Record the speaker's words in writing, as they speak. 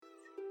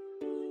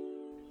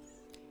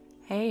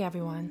Hey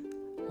everyone,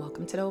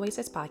 welcome to the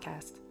Oasis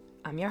podcast.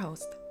 I'm your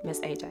host,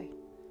 Miss AJ.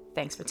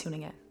 Thanks for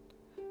tuning in.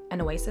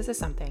 An oasis is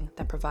something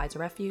that provides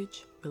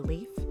refuge,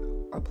 relief,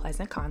 or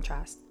pleasant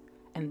contrast,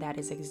 and that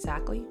is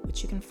exactly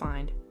what you can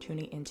find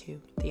tuning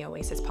into the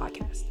Oasis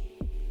podcast.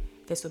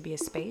 This will be a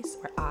space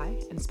where I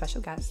and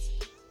special guests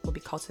will be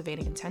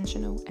cultivating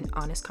intentional and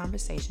honest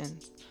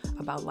conversations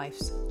about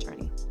life's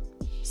journey.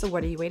 So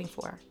what are you waiting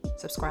for?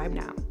 Subscribe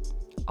now.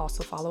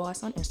 Also follow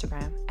us on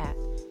Instagram at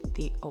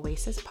the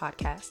Oasis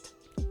Podcast.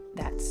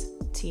 That's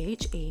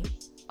TheOasis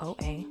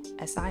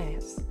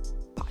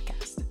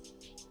Podcast.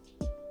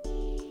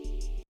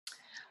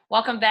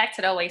 Welcome back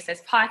to the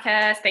Oasis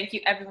Podcast. Thank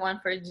you everyone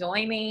for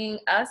joining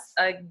us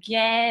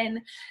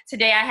again.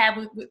 Today I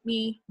have with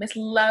me Miss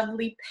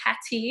Lovely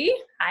Patty.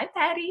 Hi,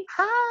 Patty.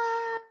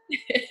 Hi.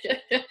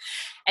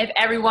 If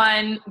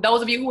everyone,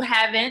 those of you who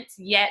haven't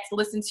yet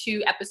listened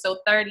to episode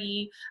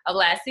 30 of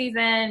last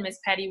season, Miss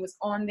Patty was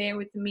on there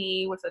with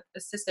me with a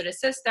sister to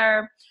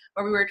sister,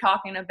 where we were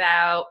talking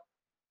about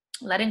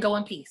letting go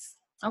in peace.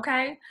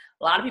 Okay?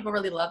 A lot of people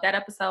really love that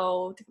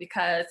episode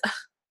because,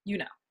 you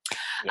know.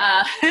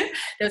 Yeah.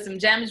 There's some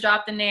gems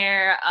dropped in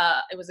there.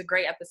 It was a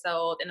great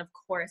episode. And of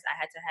course, I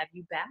had to have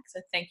you back.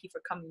 So thank you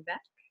for coming back.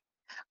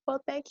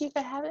 Well, thank you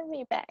for having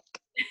me back.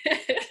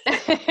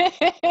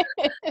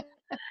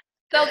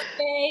 So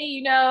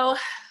today,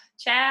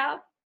 child,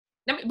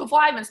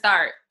 before I even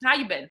start, how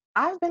you been?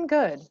 I've been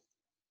good.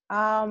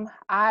 I've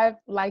I've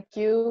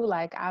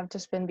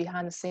just been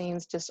behind the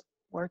scenes, just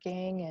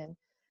working and,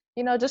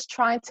 just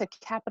trying to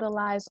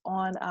capitalize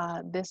on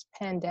this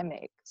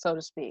pandemic, so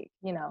to speak,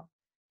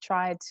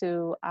 try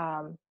to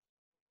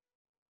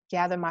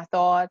gather my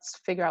thoughts,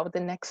 figure out what the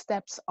next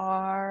steps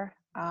are,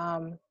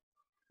 and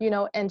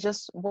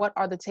just what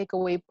are the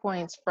takeaway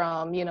points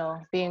from,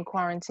 being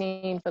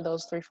quarantined for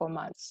those 3-4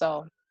 months.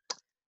 So,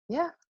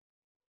 yeah.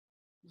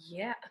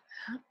 Yeah.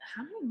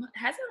 How many months?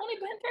 Has it only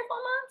been 3-4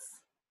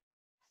 months?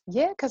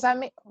 Yeah, because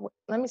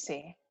let me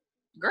see.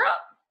 Girl.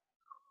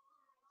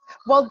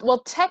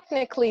 Well,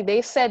 technically,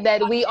 they said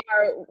that we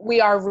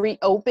are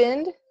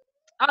reopened.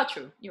 Oh,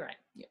 true. You're right.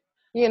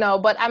 Yeah.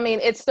 But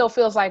it still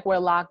feels like we're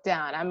locked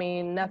down.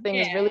 Nothing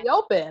is really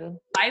open.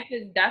 Life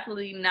is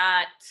definitely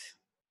not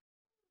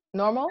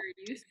normal. Where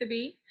it used to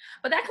be,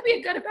 but that could be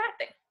a good or bad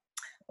thing,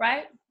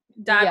 right?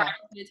 Dive right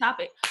into the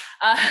topic.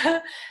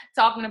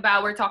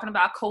 We're talking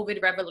about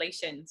COVID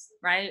revelations,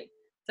 right?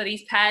 So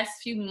these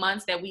past few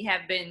months that we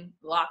have been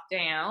locked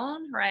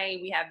down, right?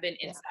 We have been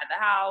inside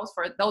the house.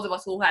 For those of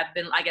us who have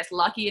been, I guess,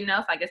 lucky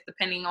enough, I guess,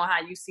 depending on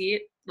how you see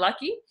it,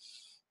 lucky,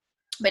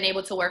 been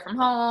able to work from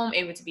home,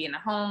 able to be in the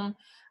home.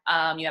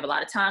 You have a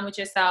lot of time with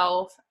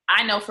yourself.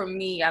 I know for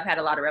me, I've had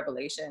a lot of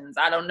revelations.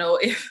 I don't know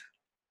if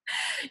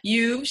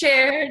you've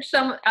shared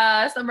some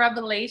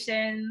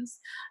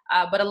revelations,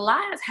 but a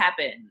lot has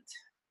happened.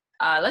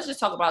 Let's just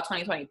talk about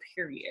 2020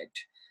 period.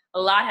 A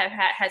lot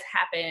has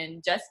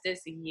happened just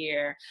this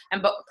year.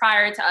 And but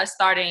prior to us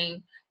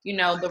starting,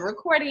 the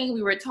recording,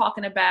 we were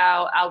talking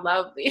about our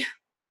lovely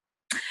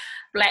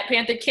Black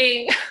Panther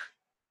King.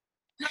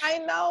 I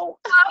know.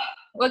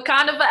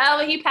 Wakanda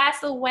Forever, he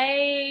passed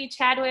away,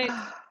 Chadwick.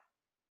 That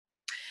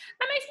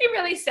makes me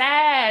really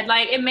sad.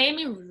 Like, it made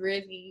me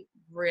really,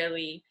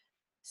 really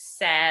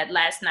sad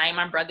last night.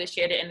 My brother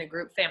shared it in the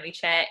group family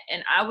chat,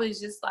 and I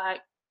was just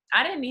like,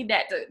 I didn't need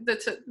that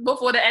to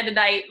before the end of the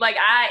night. Like,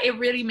 it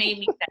really made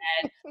me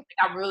sad. Like,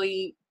 I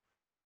really,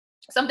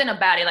 something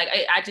about it. Like,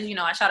 I just,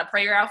 I shot a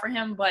prayer out for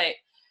him, but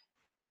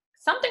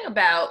something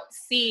about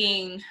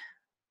seeing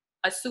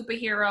a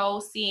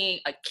superhero, seeing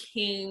a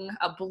king,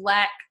 a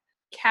Black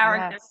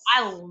character. Yes.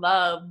 I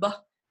love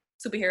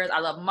superheroes.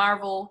 I love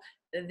Marvel.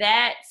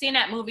 Seeing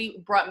that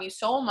movie brought me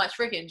so much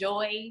freaking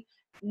joy.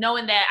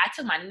 Knowing that I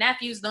took my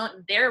nephews,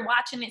 they're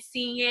watching it,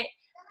 seeing it.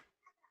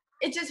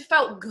 It just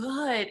felt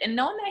good. And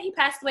knowing that he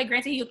passed away,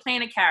 granted he was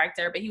playing a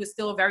character, but he was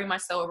still very much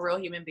so a real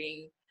human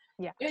being.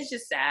 Yeah. It was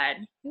just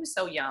sad. He was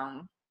so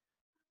young.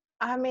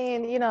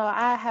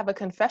 I have a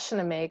confession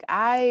to make.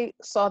 I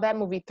saw that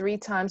movie 3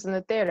 times in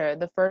the theater.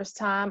 The first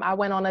time I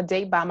went on a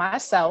date by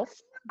myself.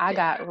 I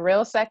got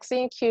real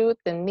sexy and cute,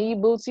 the knee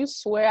boots. You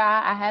swear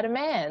I had a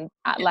man.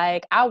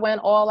 I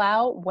went all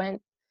out,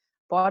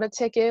 bought a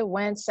ticket,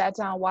 sat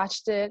down,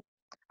 watched it.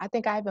 I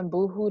think I even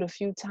boo-hooed a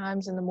few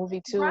times in the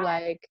movie too.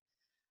 Right. Like,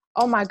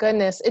 oh my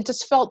goodness, it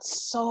just felt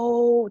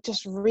so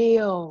just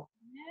real.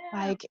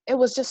 Yeah. Like, it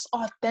was just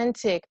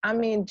authentic.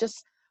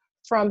 Just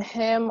from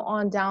him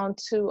on down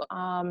to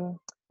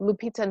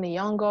Lupita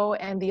Nyong'o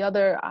and the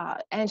other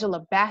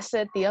Angela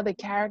Bassett, the other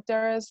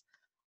characters.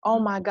 Oh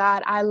my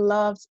God, I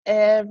loved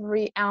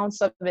every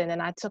ounce of it.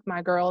 And I took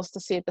my girls to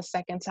see it the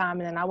second time,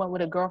 and then I went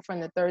with a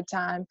girlfriend the third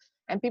time.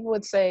 And people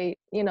would say,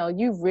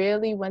 you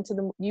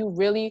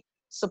really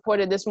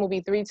supported this movie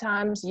 3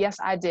 times? Yes,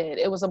 I did.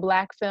 It was a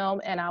Black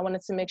film, and I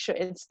wanted to make sure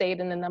it stayed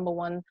in the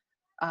 #1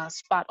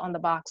 spot on the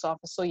box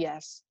office. So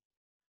yes,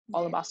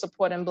 all about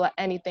supporting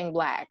anything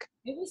Black.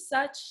 It was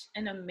such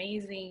an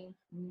amazing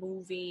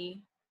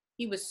movie.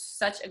 he was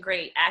such a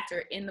great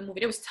actor in the movie.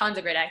 There was tons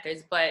of great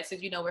actors, but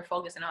since we're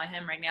focusing on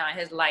him right now and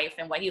his life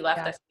and what he left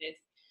us with,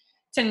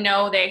 to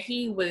know that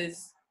he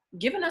was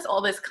giving us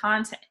all this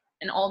content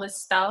and all this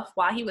stuff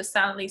while he was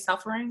silently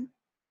suffering.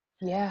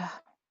 Yeah.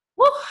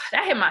 Woo,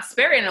 that hit my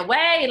spirit in a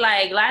way.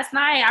 Like last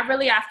night,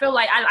 I feel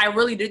like I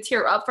really did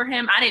tear up for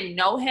him. I didn't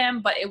know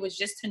him, but it was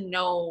just to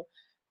know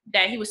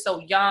that he was so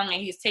young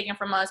and he's taken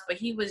from us, but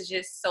he was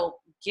just so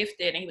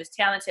gifted and he was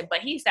talented, but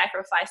he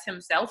sacrificed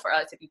himself for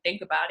us, if you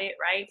think about it,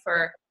 right?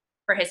 For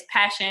his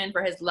passion,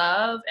 for his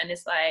love. And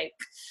it's like,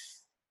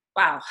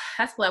 wow,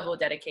 that's level of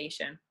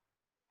dedication.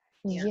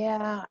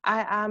 Yeah,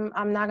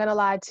 I'm not gonna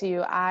lie to you.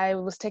 I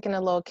was taking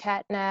a little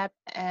cat nap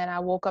and I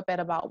woke up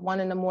at about 1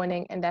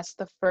 a.m, and that's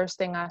the first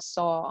thing I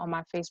saw on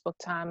my Facebook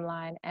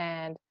timeline.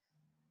 And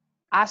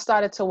I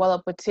started to well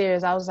up with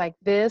tears. I was like,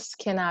 this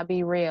cannot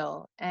be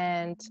real.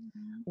 And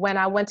when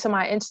I went to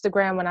my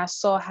Instagram, when I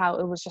saw how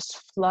it was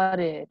just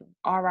flooded,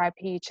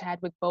 RIP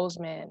Chadwick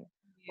Boseman,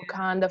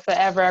 Wakanda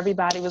forever,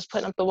 everybody was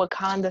putting up the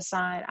Wakanda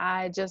sign.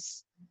 I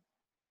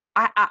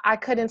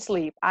couldn't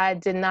sleep. I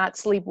did not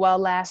sleep well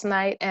last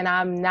night, and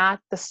I'm not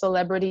the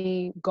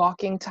celebrity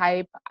gawking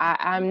type.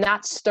 I'm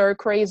not stir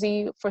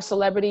crazy for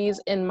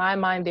celebrities. In my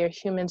mind, they're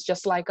humans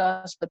just like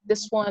us. But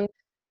this one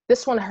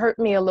hurt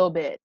me a little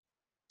bit,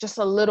 just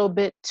a little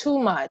bit too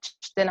much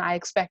than I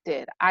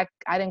expected. I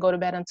didn't go to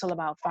bed until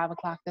about 5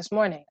 o'clock this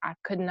morning. I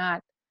could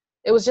not.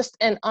 It was just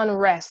an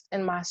unrest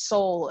in my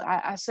soul.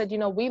 I said,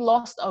 we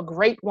lost a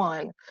great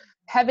one.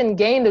 Heaven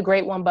gained a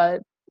great one,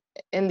 but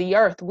in the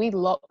earth, we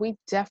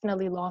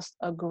definitely lost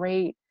a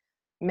great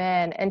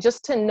man. And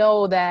just to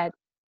know that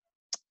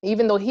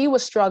even though he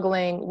was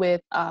struggling with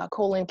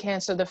colon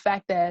cancer, the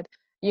fact that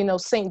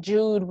St.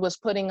 Jude was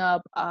putting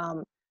up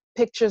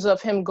pictures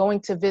of him going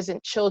to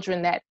visit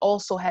children that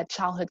also had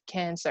childhood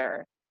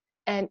cancer,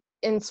 and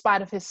in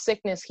spite of his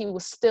sickness, he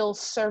was still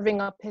serving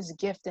up his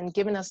gift and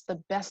giving us the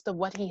best of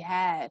what he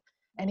had,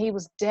 and he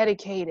was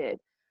dedicated.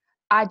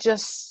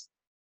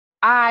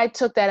 I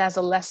took that as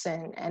a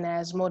lesson and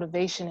as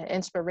motivation and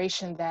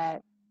inspiration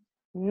that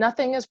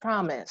nothing is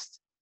promised,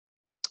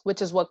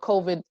 which is what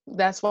COVID,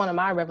 that's one of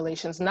my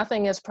revelations.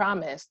 Nothing is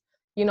promised,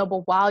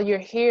 but while you're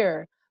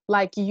here,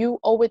 like, you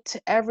owe it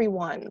to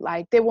everyone.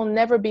 Like, there will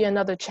never be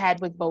another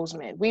Chadwick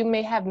Boseman. We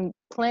may have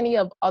plenty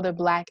of other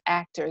Black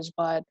actors,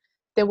 but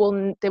there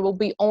will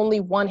be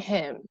only one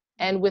him.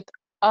 And with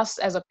us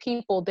as a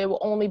people, there will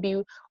only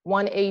be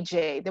one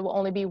AJ. There will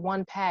only be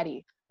one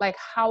Patty. Like,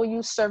 how are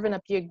you serving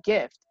up your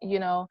gift,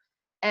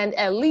 And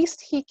at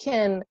least he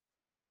can,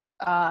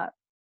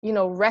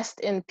 rest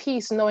in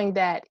peace knowing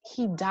that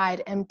he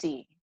died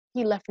empty.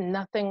 He left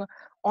nothing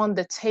on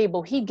the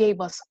table. He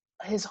gave us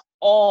his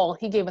all.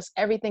 He gave us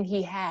everything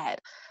he had.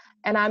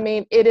 And I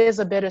mean, it is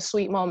a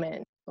bittersweet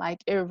moment. Like,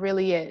 it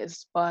really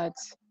is. But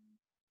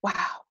wow,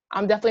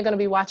 I'm definitely going to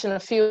be watching a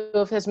few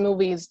of his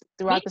movies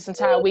throughout this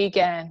entire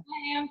weekend.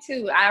 I am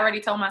too. I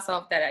already told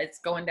myself that it's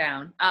going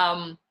down.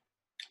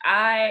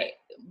 I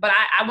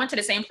went to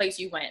the same place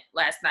you went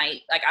last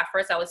night. Like, at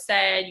first I was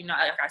sad,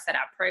 like I said,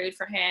 I prayed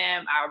for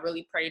him. I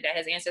really prayed that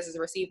his ancestors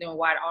received him with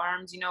wide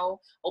arms,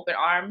 open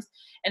arms.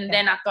 And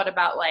then I thought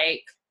about,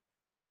 like,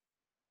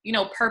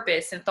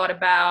 purpose, and thought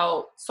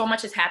about so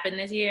much has happened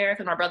this year,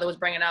 because my brother was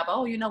bringing up,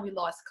 we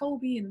lost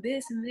Kobe and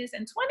this and this,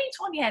 and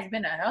 2020 has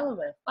been a hell of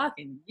a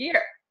fucking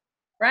year,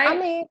 right? I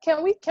mean,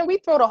 can we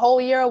throw the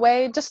whole year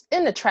away, just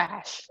in the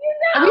trash?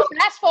 Can we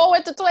fast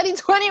forward to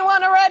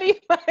 2021 already?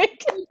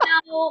 Like,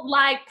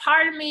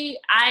 part of me,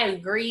 I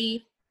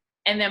agree,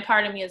 and then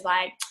part of me is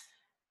like,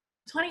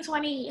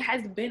 2020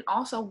 has been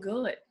also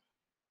good,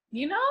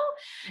 and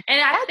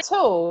that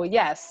too,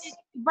 yes,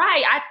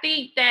 right. I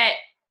think that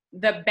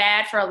the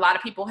bad for a lot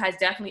of people has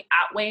definitely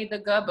outweighed the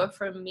good, but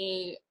for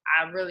me,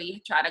 I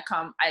really try to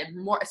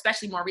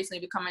especially more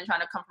recently, trying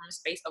to come from a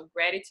space of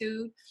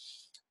gratitude,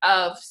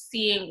 of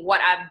seeing what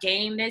I've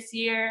gained this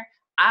year.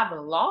 I've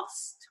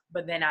lost,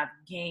 but then I've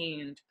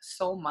gained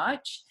so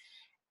much.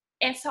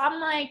 And so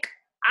I'm like,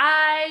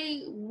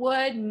 I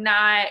would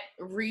not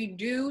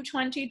redo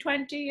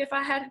 2020 if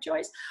I had a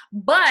choice,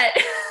 but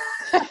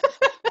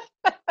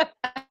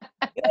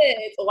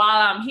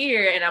while I'm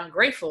here, and I'm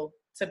grateful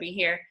to be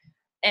here,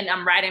 and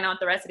I'm writing out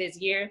the rest of this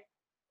year,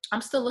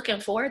 I'm still looking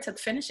forward to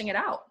finishing it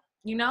out.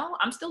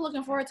 I'm still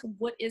looking forward to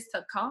what is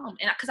to come.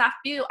 And because I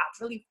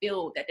really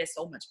feel that there's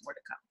so much more to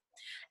come.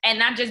 And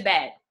not just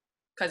bad,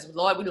 because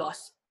Lord, we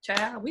lost.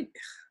 Child,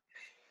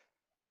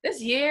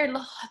 this year,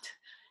 Lord,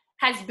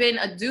 has been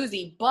a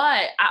doozy,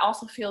 but I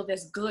also feel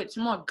there's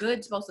more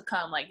good supposed to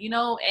come,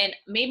 and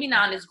maybe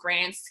not on this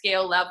grand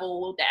scale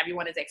level that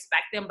everyone is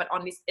expecting, but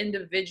on these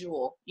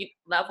individual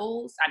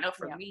levels. I know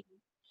for me,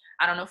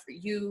 I don't know for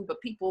you, but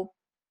people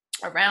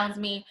around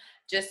me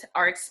just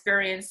are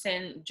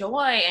experiencing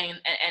joy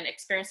and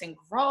experiencing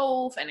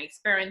growth and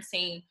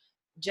experiencing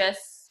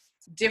just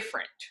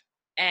different.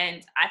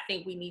 And I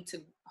think we need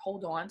to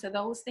hold on to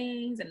those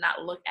things and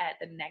not look at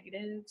the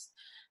negatives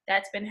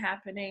that's been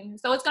happening.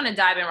 So it's going to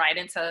dive in right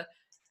into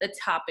the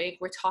topic.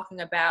 We're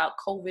talking about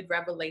COVID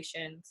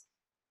revelations.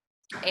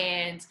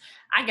 And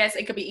I guess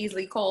it could be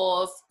easily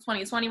called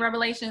 2020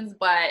 revelations,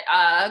 but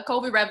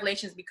COVID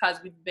revelations, because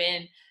we've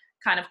been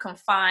kind of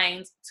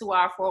confined to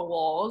our four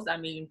walls. I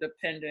mean,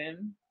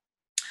 depending.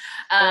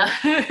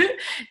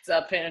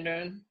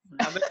 Depending.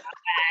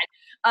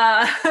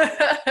 Uh,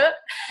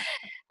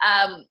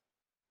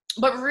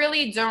 but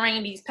really,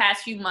 during these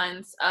past few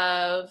months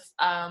of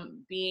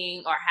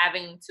being or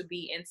having to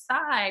be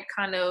inside,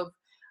 kind of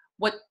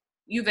what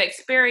you've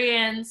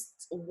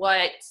experienced,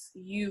 what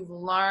you've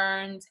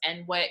learned,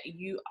 and what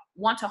you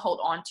want to hold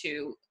on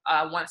to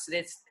once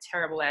this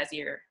terrible ass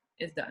year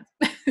is done.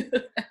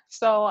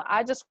 So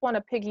I just want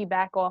to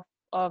piggyback off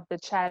of the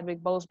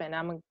Chadwick Boseman.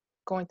 I'm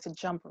going to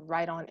jump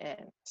right on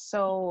in.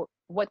 So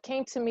what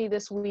came to me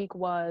this week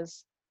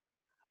was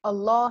a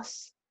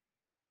loss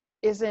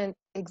isn't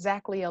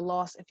exactly a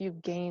loss if you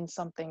gain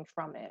something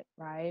from it,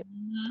 right?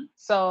 Mm-hmm.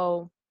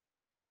 So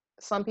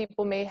some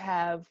people may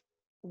have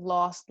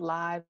lost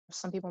lives,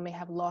 some people may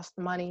have lost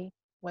money,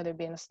 whether it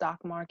be in the stock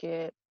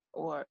market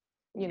or,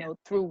 you know,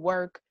 through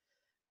work.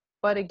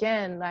 But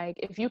again, like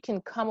if you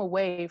can come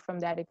away from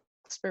that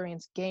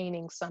experience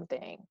gaining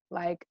something,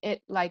 like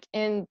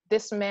in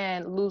this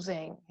man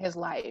losing his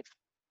life,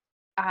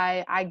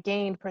 I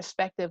gained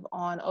perspective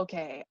on,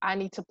 okay, I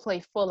need to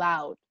play full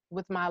out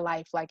with my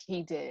life like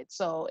he did.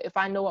 So if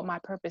I know what my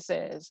purpose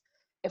is,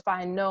 if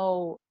I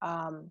know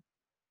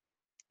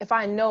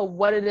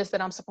what it is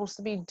that I'm supposed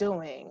to be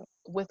doing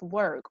with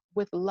work,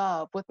 with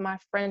love, with my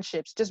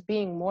friendships, just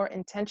being more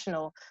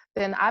intentional,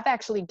 then I've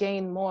actually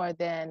gained more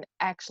than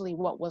actually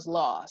what was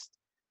lost.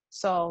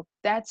 So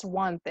that's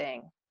one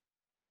thing.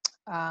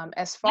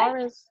 As far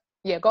as,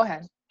 yeah, go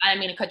ahead. I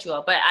didn't mean to cut you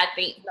off, but I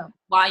think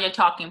while you're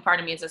talking,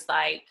 part of me is just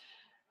like,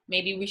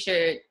 maybe we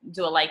should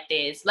do it like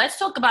this. Let's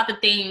talk about the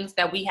things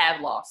that we have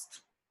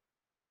lost.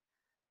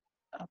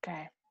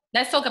 Okay.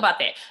 Let's talk about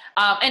that.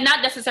 And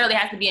not necessarily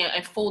has to be in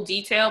full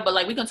detail, but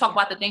like we can talk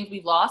about the things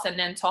we've lost and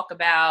then talk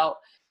about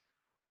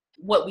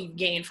what we've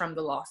gained from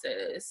the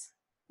losses,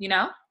 you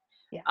know?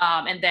 Yeah.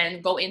 And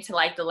then go into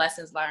like the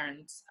lessons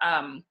learned.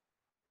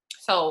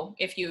 So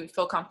if you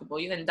feel comfortable,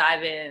 you can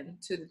dive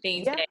into the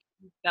things that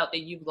you felt that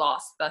you've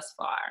lost thus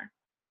far.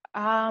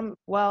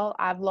 Well,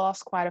 I've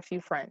lost quite a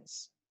few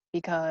friends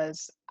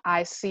because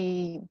I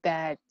see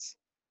that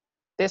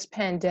this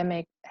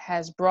pandemic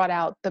has brought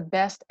out the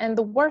best and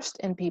the worst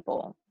in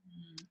people.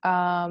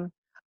 A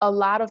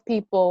lot of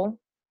people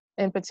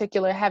in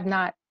particular have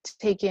not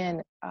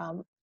taken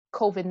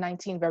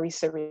COVID-19 very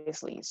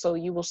seriously. So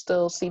you will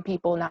still see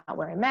people not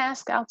wearing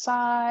masks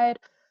outside.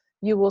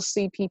 You will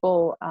see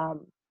people,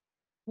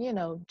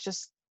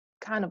 just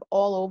kind of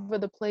all over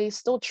the place,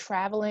 still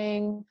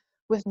traveling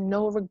with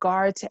no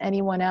regard to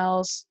anyone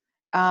else.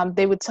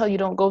 They would tell you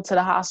don't go to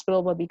the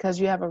hospital, but because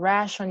you have a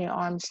rash on your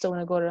arm, you still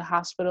want to go to the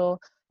hospital.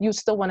 You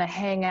still want to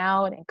hang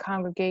out and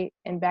congregate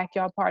in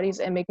backyard parties.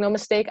 And make no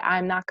mistake,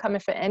 I'm not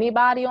coming for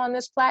anybody on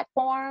this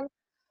platform.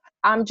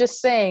 I'm just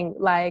saying,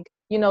 like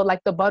the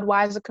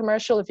Budweiser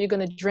commercial, if you're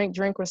going to drink,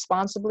 drink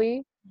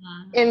responsibly.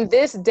 In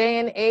this day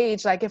and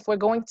age, like if we're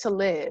going to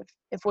live,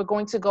 if we're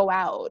going to go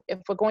out, if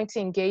we're going to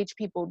engage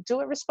people,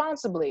 do it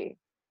responsibly.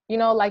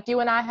 Like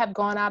you and I have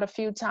gone out a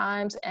few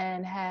times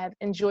and have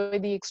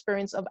enjoyed the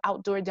experience of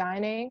outdoor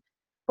dining,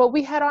 but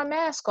we had our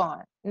mask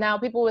on. Now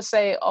people would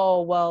say,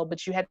 oh, well,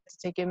 but you had to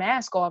take your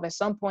mask off at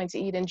some point to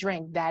eat and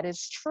drink. That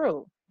is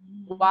true.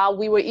 While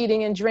we were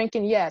eating and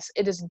drinking, yes,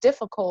 it is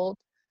difficult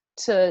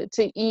to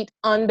eat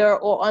under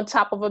or on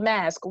top of a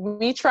mask.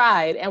 We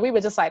tried and we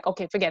were just like,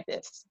 okay, forget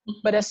this.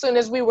 But as soon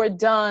as we were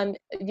done,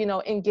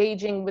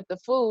 engaging with the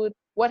food,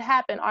 what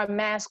happened? Our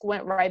mask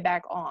went right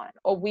back on,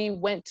 or we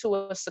went to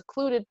a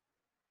secluded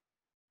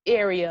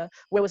area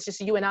where it was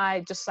just you and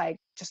I just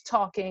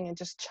talking and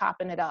just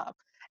chopping it up.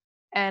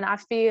 And I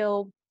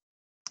feel,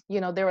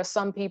 there are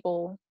some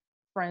people,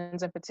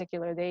 friends in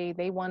particular,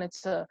 they wanted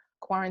to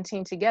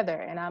quarantine together.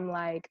 And I'm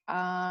like,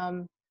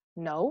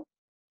 no,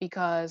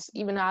 because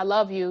even though I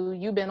love you,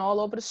 you've been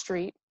all over the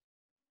street.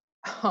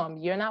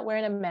 You're not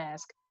wearing a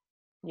mask.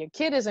 Your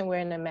kid isn't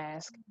wearing a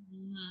mask.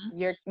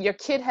 Your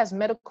kid has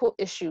medical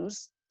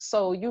issues.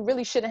 So you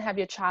really shouldn't have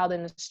your child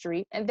in the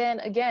street. And then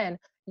again,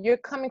 you're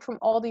coming from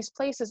all these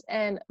places,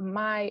 and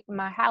my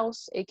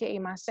house, aka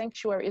my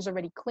sanctuary, is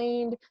already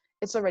cleaned.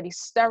 It's already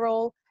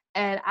sterile.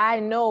 And I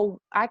know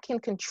I can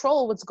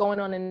control what's going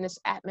on in this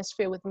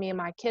atmosphere with me and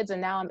my kids.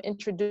 And now I'm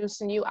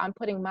introducing you. I'm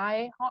putting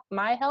my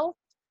health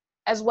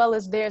as well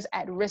as theirs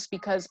at risk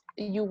because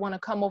you want to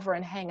come over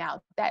and hang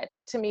out. That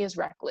to me is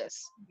reckless.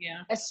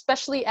 Yeah.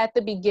 Especially at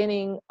the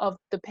beginning of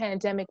the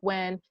pandemic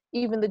when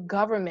even the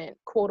government,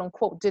 quote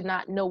unquote, did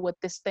not know what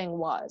this thing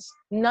was.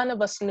 None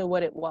of us knew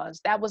what it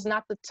was. That was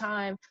not the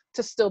time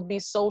to still be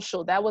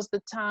social. That was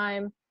the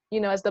time,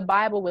 as the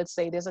Bible would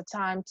say, there's a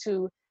time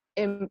to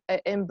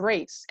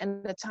embrace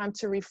and a time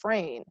to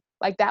refrain.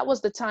 Like that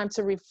was the time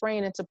to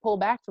refrain and to pull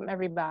back from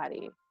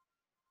everybody.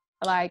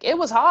 Like it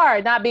was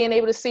hard not being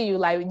able to see you.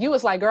 Like you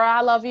was like, girl,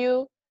 I love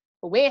you,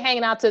 but we ain't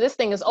hanging out till this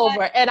thing is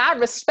over. And I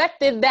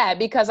respected that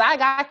because I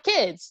got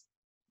kids.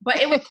 but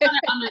it was kind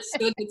of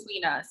understood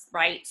between us,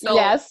 right? So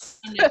Yes.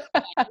 it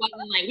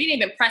wasn't like we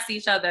didn't even press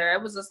each other.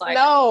 It was just like,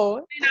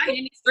 No. we're out here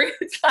in the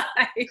streets,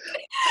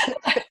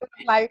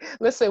 Like,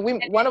 listen,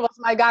 one of us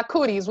might got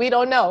cooties. We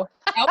don't know.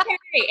 okay,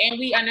 and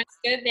we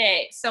understood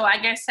that. So I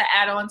guess to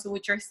add on to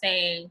what you're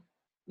saying,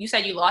 you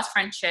said you lost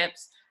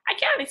friendships. I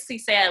can't honestly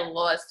say I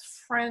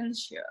lost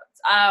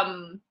friendships,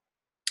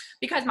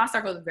 because my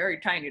circle is very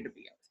tiny, to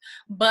be honest.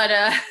 But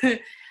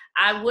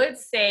I would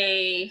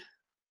say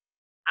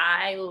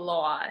I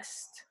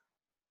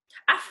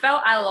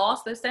felt I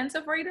lost the sense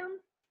of freedom,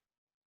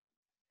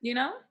 you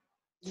know?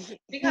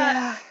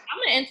 Because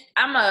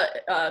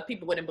Yeah.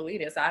 people wouldn't believe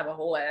this. I have a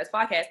whole ass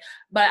podcast,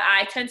 but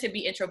I tend to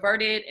be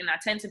introverted and I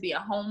tend to be a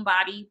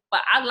homebody,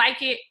 but I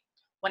like it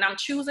when I'm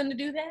choosing to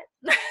do that.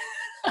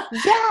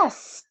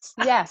 Yes.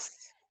 Yes.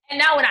 And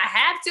now when I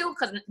have to,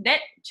 because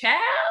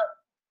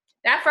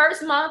that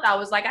first month, I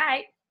was like, all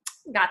right,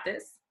 got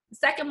this. The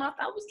second month,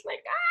 I was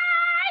like,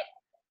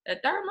 all right.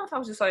 The third month, I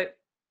was just like,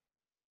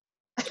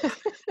 I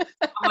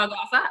want to go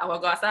outside. I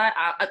want to go outside.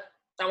 I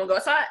want to go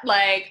outside.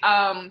 Like,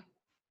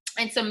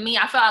 and to me,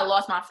 I felt I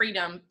lost my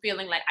freedom,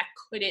 feeling like I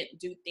couldn't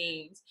do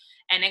things.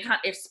 And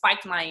it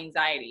spiked my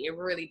anxiety. It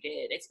really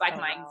did. It spiked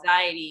my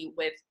anxiety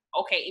with,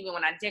 okay, even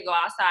when I did go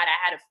outside, I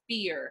had a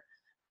fear.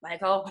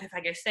 Like, oh, what if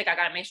I get sick? I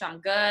got to make sure I'm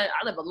good.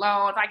 I live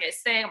alone. If I get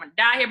sick, I'm going to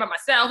die here by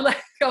myself.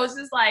 Like, it was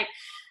just like,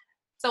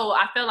 so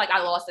I feel like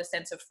I lost a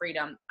sense of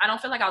freedom. I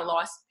don't feel like I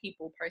lost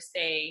people per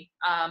se.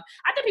 I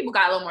think people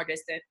got a little more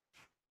distant.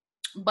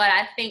 But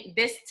I think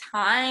this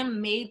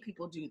time made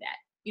people do that.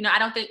 You know, I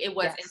don't think it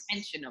was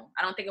intentional.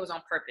 I don't think it was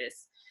on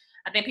purpose.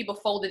 I think people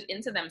folded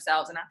into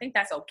themselves, and I think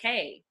that's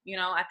okay. You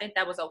know, I think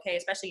that was okay,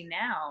 especially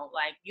now.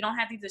 Like, you don't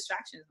have these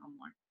distractions no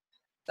more.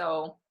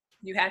 So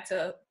you had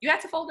to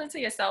fold into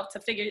yourself to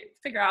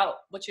figure out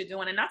what you're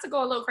doing, and not to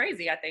go a little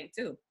crazy, I think,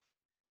 too.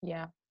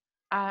 Yeah.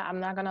 I'm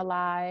not gonna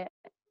lie.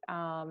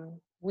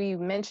 We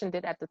mentioned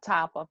it at the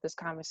top of this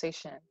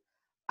conversation.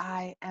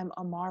 I am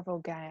a Marvel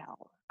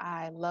gal.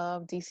 I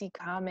love DC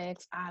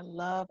Comics. I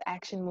love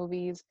action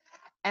movies.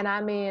 And I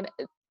mean,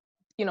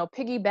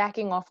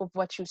 piggybacking off of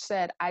what you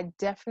said, I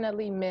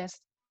definitely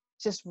missed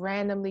just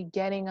randomly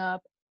getting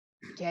up,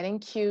 getting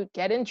cute,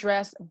 getting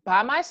dressed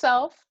by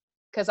myself,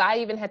 because I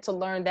even had to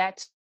learn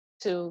that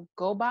to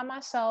go by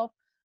myself,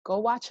 go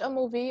watch a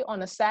movie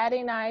on a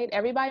Saturday night.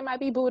 Everybody might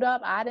be booed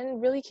up. I didn't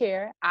really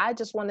care. I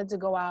just wanted to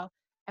go out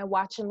and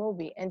watch a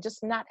movie, and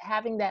just not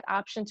having that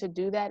option to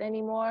do that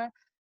anymore,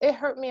 it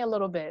hurt me a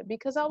little bit,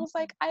 because I was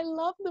like, I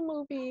love the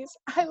movies.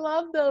 I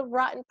love the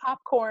rotten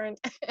popcorn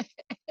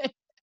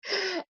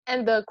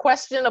and the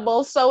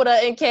questionable soda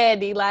and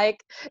candy.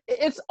 Like,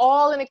 it's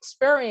all an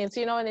experience,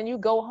 and then you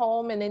go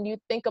home and then you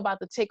think about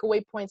the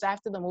takeaway points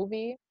after the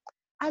movie.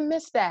 I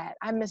miss that.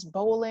 I miss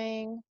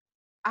bowling.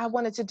 I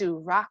wanted to do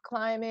rock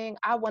climbing.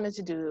 I wanted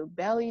to do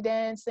belly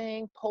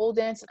dancing, pole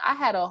dancing. I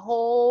had a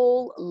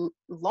whole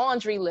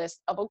laundry list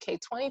of, okay,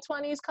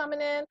 2020 is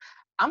coming in.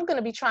 I'm going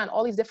to be trying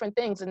all these different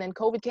things. And then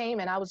COVID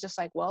came and I was just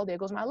like, well, there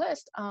goes my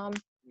list.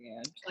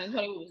 Yeah,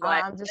 2020 was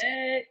like,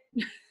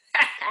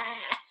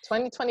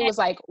 2020 was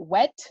like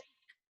wet.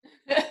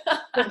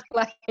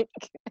 Like,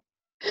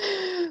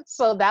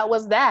 so that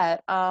was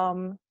that.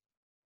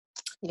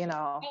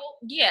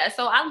 Yeah,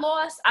 so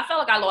I felt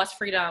like I lost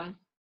freedom,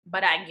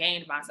 but I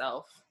gained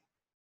myself,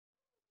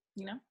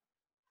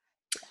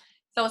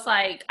 So it's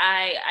like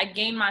I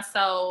gained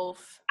myself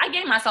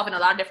in a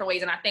lot of different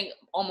ways, and I think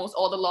almost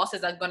all the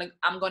losses I'm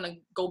gonna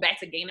go back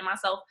to gaining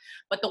myself.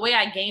 But the way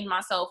I gained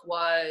myself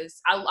was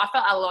I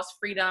felt I lost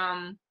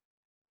freedom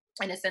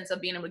in a sense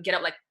of being able to get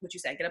up, like what you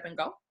said, get up and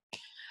go.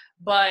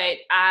 But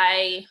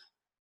I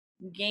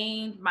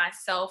gained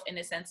myself in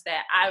the sense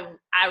that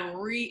I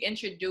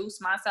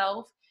reintroduced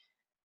myself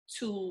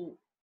to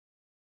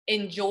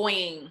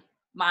enjoying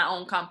my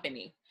own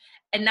company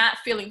and not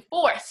feeling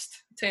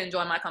forced to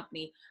enjoy my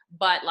company,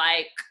 but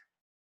like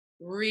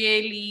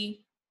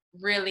really,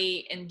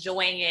 really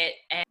enjoying it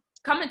and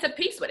coming to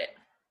peace with it,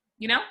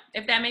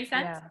 if that makes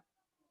sense.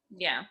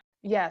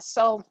 Yeah.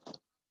 So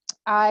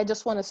I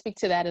just want to speak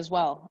to that as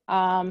well.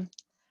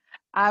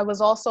 I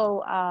was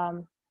also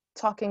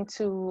talking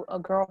to a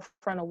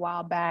girlfriend a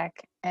while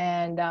back,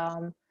 and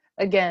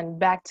again,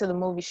 back to the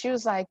movie. She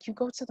was like, you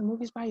go to the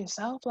movies by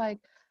yourself? Like,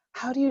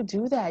 how do you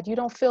do that? You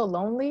don't feel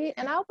lonely?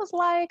 And I was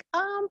like,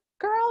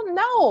 girl,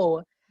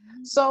 no.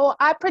 So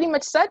I pretty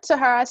much said to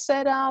her, I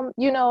said,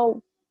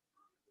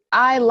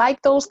 I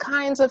like those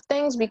kinds of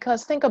things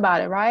because think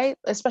about it, right?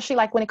 Especially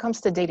like when it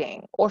comes to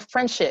dating or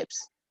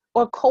friendships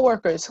or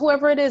coworkers,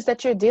 whoever it is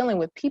that you're dealing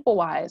with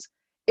people-wise.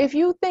 If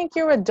you think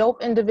you're a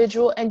dope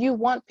individual and you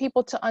want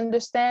people to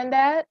understand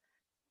that,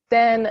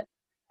 then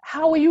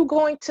how are you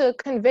going to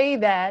convey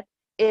that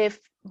if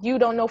you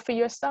don't know for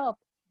yourself?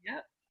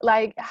 Yep.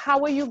 Like,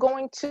 how are you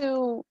going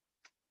to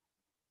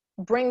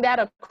bring that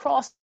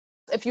across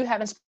if you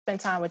haven't spent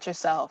time with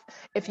yourself,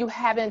 if you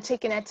haven't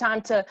taken that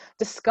time to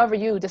discover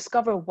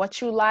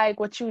what you like,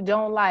 what you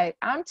don't like?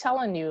 I'm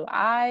telling you,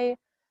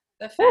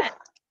 the fact.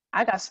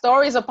 I got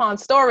stories upon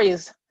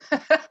stories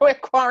with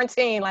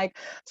quarantine, like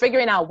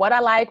figuring out what I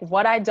like,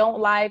 what I don't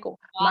like, Oh,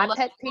 my look,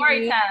 pet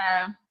story peeve.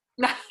 time.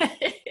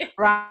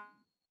 Right.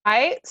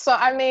 Right. So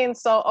I mean,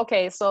 so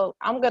okay, so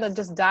I'm gonna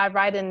just dive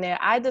right in there.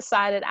 Um I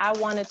decided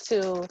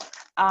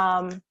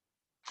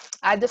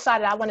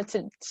I wanted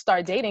to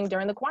start dating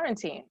during the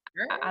quarantine.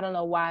 I don't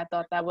know why I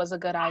thought that was a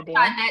good idea.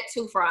 Tried that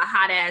too for a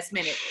hot ass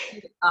minute.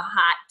 A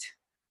hot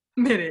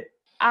minute.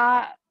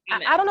 Uh, I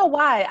mean, I don't know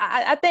why.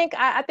 I think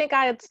I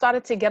had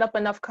started to get up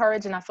enough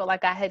courage, and I felt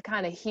like I had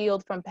kind of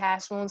healed from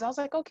past wounds. I was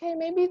like, okay,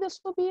 maybe this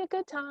will be a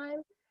good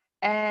time.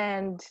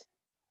 And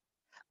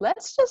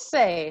let's just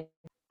say,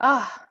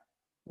 ah,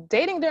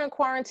 dating during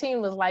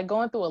quarantine was like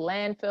going through a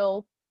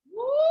landfill,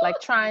 like woo,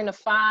 trying to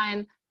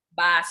find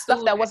by stuff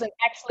student. that wasn't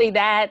actually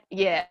that.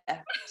 Yeah,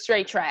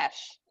 straight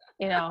trash.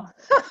 You know,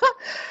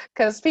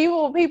 because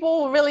people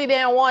really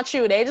didn't want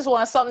you. They just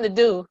want something to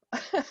do.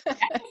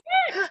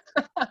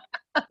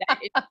 That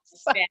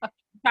is So, fact.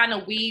 Trying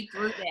to weed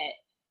through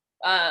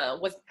that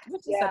was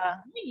which is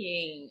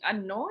yeah.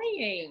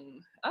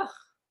 annoying. Ugh.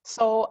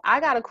 So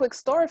I got a quick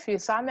story for you.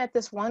 So I met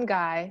this one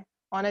guy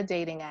on a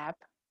dating app,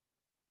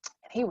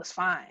 and he was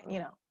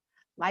fine,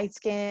 light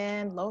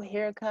skin, low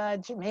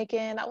haircut,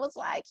 Jamaican. I was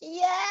like,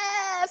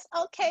 yes,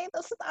 okay,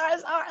 the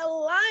stars are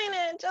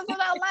aligning, just what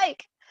I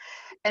like.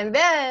 And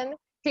then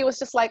he was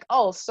just like,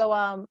 oh, so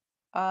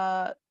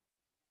uh,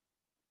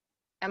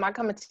 am I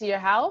coming to your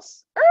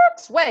house?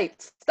 Oops,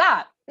 wait,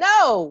 stop.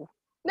 No,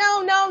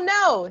 no, no,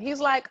 no.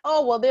 He's like,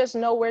 oh, well, there's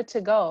nowhere to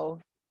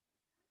go.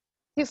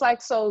 He's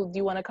like, so do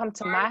you want to come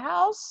to my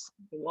house?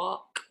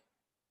 Walk,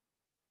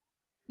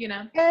 you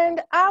know.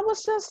 And I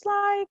was just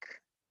like,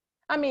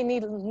 I mean,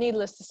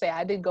 needless to say,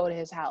 I did go to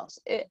his house.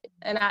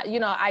 And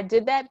I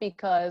did that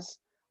because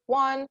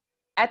one,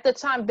 at the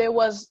time there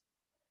was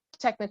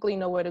technically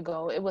nowhere to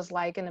go. It was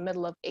like in the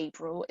middle of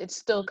April. It's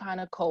still kind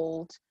of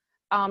cold.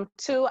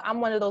 Two,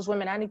 I'm one of those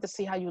women, I need to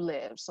see how you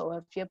live. So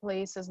if your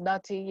place is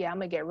dirty, yeah, I'm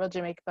gonna get real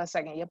Jamaican for a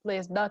second. Your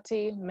place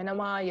dirty,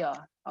 minima, yeah,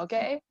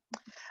 okay?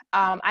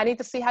 I need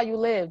to see how you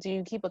live. Do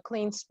you keep a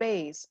clean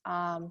space?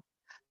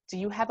 Do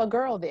you have a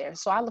girl there?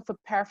 So I look for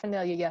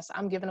paraphernalia. Yes,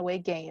 I'm giving away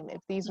game if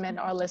these men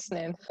are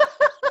listening.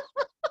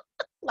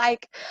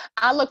 Like,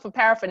 I look for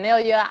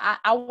paraphernalia.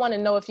 I want to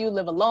know if you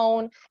live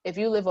alone, if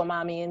you live with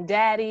mommy and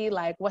daddy,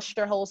 like what's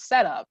your whole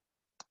setup?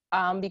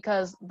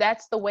 Because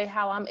that's the way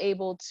how I'm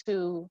able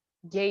to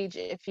gauge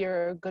if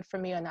you're good for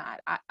me or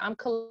not. I'm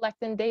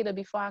collecting data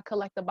before I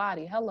collect the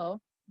body. Hello.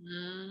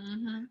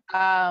 Mm-hmm.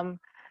 Um,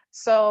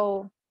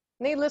 so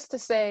needless to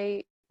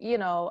say,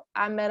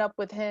 I met up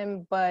with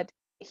him, but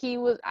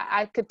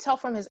I could tell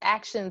from his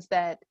actions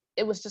that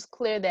it was just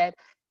clear that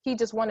he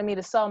just wanted me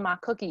to sell my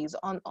cookies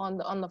on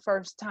the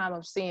first time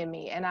of seeing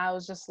me. And I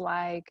was just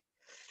like,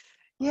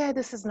 yeah,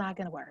 this is not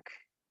gonna work.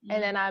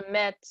 And then I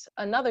met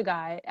another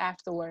guy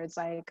afterwards,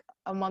 like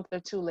a month or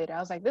two later. I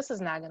was like, this is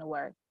not gonna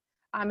work.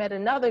 I met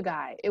another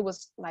guy. It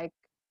was like,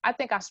 I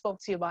think I spoke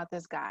to you about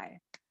this guy.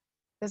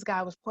 This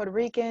guy was Puerto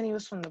Rican. He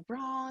was from the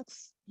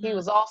Bronx. He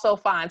was also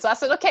fine. So I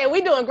said, okay,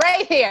 we're doing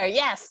great here.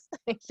 Yes,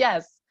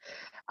 yes.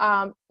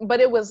 But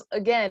it was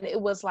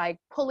like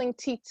pulling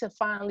teeth to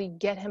finally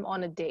get him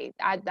on a date.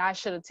 I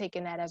should have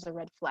taken that as a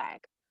red flag.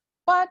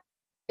 But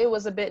it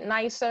was a bit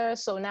nicer.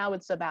 So now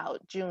it's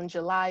about June,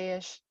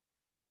 July-ish.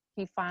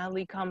 He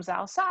finally comes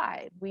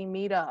outside. We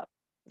meet up.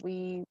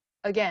 We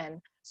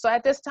again. So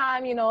at this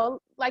time,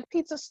 like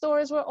pizza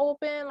stores were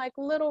open, like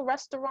little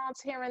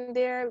restaurants here and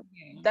there.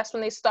 That's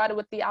when they started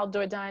with the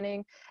outdoor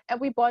dining. And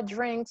we bought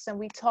drinks and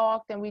we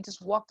talked and we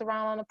just walked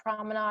around on the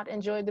promenade,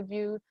 enjoyed the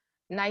view.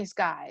 Nice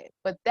guy.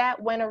 But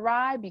that went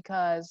awry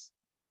because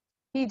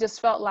he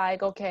just felt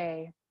like,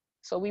 okay,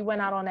 so we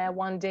went out on that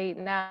one date.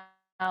 Now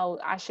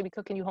I should be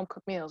cooking you home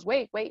cooked meals.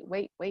 Wait, wait,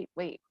 wait, wait,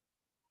 wait.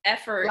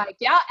 Effort. Like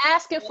y'all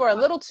asking for a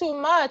little too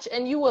much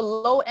and you were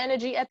low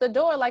energy at the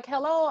door. Like,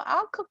 hello,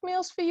 I'll cook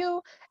meals for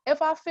you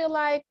if I feel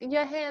like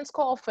your hands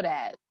call for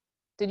that.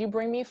 Did you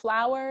bring me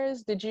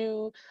flowers? Did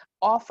you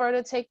offer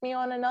to take me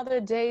on another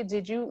day?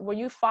 Were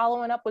you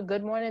following up with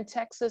good morning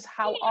Texas?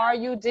 How are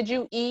you? Did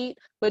you eat?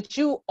 But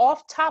you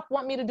off top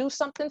want me to do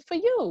something for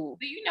you.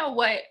 Do you know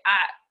what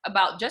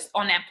about just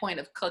on that point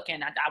of cooking,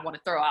 I want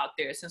to throw out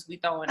there since we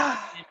throwing out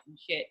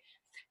shit.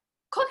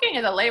 Cooking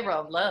is a labor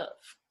of love.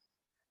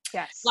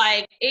 Yes.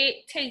 Like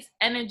it takes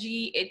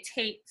energy. It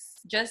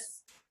takes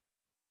just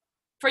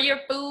for your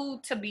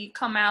food to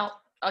come out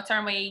a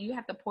certain way. You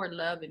have to pour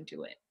love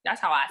into it.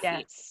 That's how I see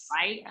it,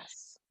 right?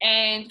 Yes.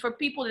 And for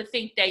people to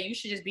think that you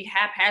should just be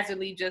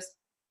haphazardly just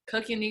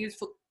cooking these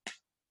food,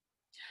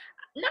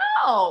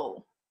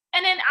 no.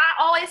 And then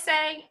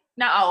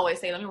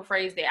let me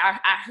rephrase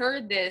that. I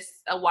heard this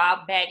a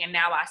while back, and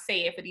now I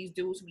say it for these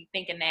dudes who be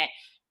thinking that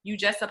you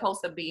just supposed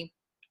to be,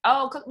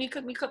 oh, cook me,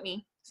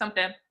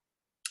 something.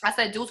 I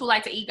said, dudes who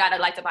like to eat gotta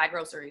like to buy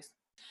groceries.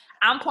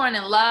 I'm pouring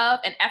in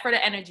love and effort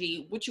and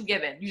energy. What you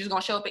giving? You just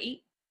gonna show up and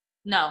eat?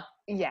 No.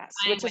 Yes,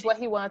 I ain't which with is it. what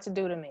he wanted to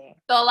do to me.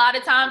 So a lot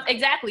of times,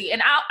 exactly.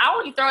 And I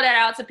only throw that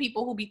out to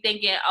people who be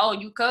thinking, oh,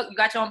 you cook, you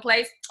got your own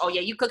place. Oh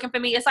yeah, you cooking for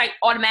me. It's like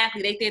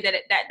automatically they think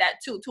that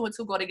two and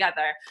two go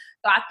together.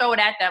 So I throw it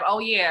at them. Oh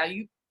yeah,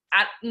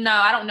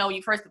 I don't know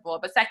you first of all,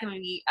 but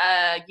secondly,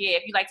 yeah,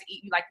 if you like to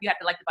eat, you have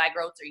to like to buy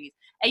groceries.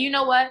 And you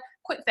know what?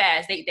 Quick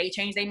fast, they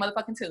changed their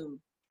motherfucking tune.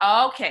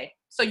 Okay,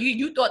 so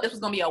you thought this was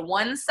gonna be a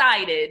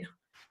one-sided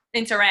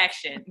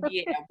interaction?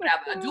 Yeah,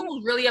 whatever. A dude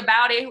who's really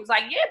about it, who's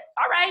like, yeah,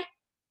 all right.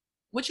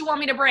 What you want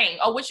me to bring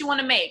or what you want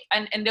to make,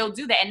 and they'll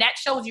do that, and that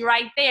shows you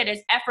right there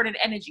there's effort and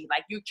energy,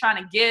 like you're trying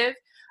to give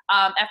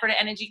effort and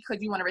energy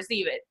because you want to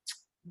receive it.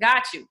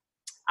 Got you.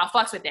 I'll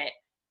fucks with that.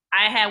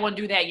 I ain't had one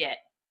do that yet.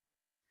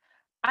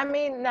 I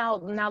mean, now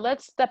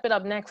let's step it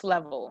up next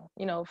level,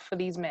 for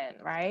these men,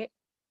 right?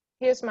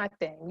 Here's my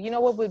thing. You know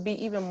what would be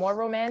even more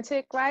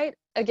romantic, right?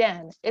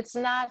 Again, it's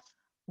not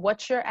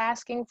what you're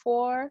asking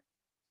for,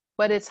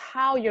 but it's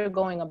how you're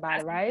going about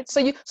it, right? So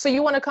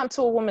you want to come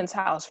to a woman's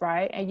house,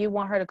 right? And you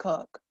want her to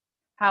cook.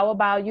 How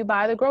about you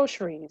buy the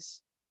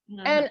groceries?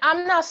 Mm-hmm. And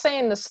I'm not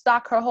saying to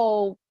stock her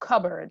whole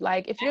cupboard.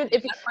 Like if you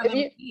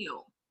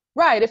Feel.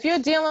 right, if you're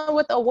dealing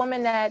with a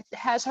woman that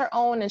has her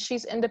own and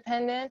she's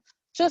independent,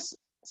 just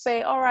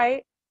say, all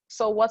right,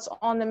 so what's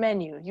on the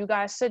menu? You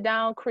guys sit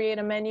down, create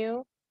a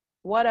menu,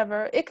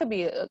 whatever. It could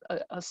be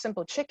a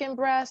simple chicken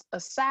breast, a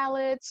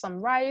salad,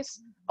 some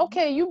rice.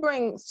 Okay, you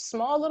bring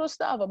small little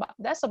stuff.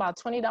 That's about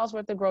 $20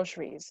 worth of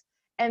groceries.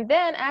 And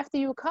then after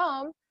you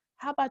come,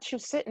 how about you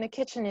sit in the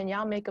kitchen and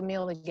y'all make a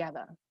meal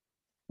together?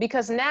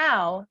 Because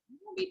now,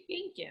 What be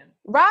thinking?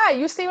 right,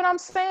 you see what I'm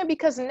saying?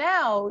 Because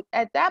now,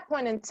 at that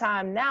point in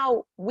time,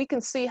 now we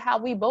can see how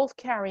we both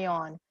carry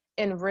on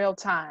in real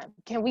time.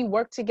 Can we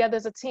work together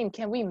as a team?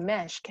 Can we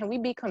mesh? Can we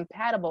be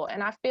compatible?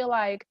 And I feel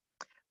like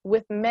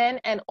with men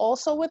and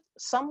also with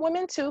some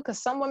women too,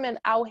 because some women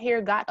out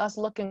here got us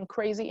looking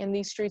crazy in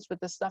these streets with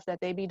the stuff that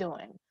they be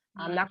doing.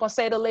 I'm not gonna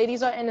say the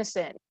ladies are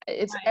innocent.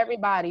 It's Right.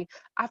 everybody.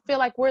 I feel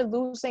like we're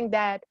losing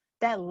that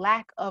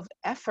lack of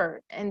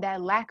effort and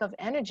that lack of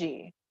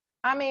energy.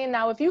 I mean,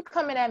 now if you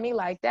coming at me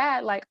like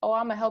that, like, oh,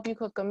 I'm gonna help you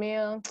cook a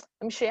meal.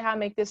 Let me show you how to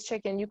make this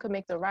chicken. You can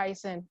make the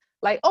rice, and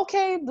like,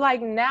 okay,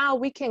 like now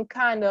we can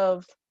kind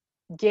of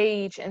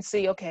gauge and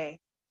see, okay,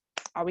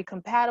 are we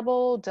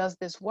compatible? Does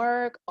this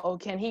work? Oh,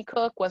 can he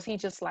cook? Was he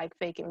just like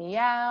faking me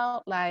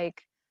out?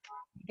 Like,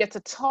 get to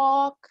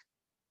talk.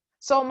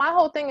 So my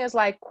whole thing is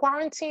like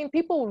quarantine,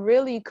 people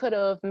really could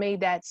have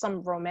made that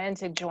some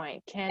romantic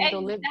joint,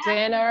 candlelit Exactly.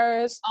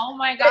 dinners. Oh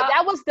my That, god.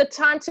 that was the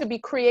time to be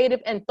creative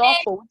and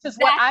thoughtful, which is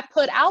what I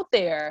Exactly. put out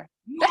there.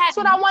 You That's had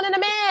what I want in a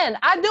man.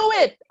 I do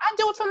it. I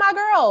do it for my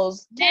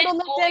girls. men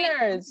Candlelit always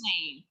dinners.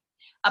 complain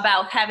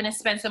about having to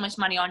spend so much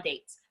money on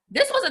dates.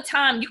 This was a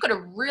time you could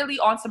have really,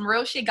 on some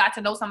real shit, got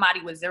to know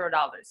somebody with $0.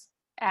 Like,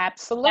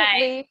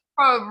 Absolutely.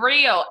 for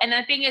real. And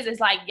the thing is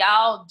like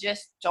y'all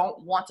just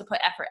don't want to put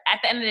effort. At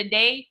the end of the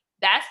day,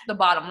 that's the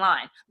bottom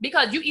line.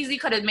 Because you easily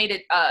could have made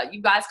it,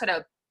 you guys could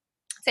have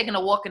taken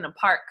a walk in the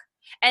park.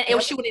 And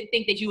Yep. she wouldn't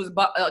think that you was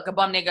like a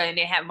bum nigga and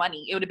didn't have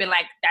money. It would have been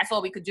like, that's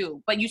all we could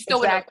do. But you still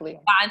would have Exactly.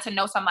 gotten to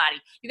know somebody.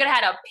 You could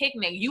have had a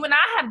picnic. You and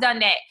I have done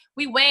that.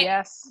 We went,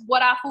 Yes.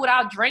 bought our food,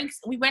 our drinks.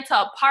 We went to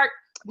a park.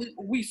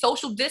 We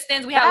social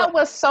distance. We had a That little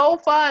was so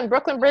fun.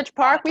 Brooklyn Bridge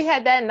Park. We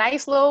had that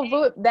nice little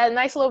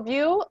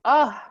view.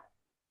 Oh,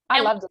 I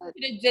and loved it.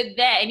 we did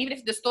that. And even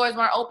if the stores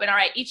weren't open, all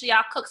right, each of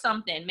y'all cook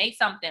something, make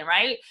something,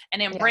 right?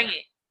 And then Yeah. bring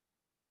it.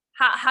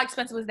 How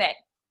expensive was that?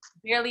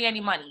 Barely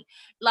any money.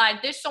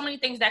 Like there's so many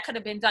things that could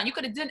have been done. You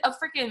could have done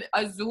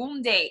a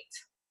Zoom date.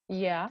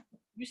 Yeah.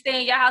 You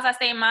stay in your house, I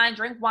stay in mine,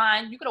 drink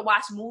wine. You could have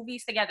watched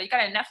movies together. You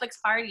got a Netflix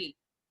party,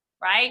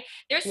 right?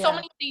 There's so Yeah.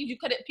 many things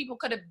people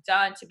could have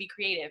done to be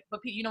creative.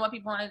 But you know what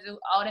people want to do?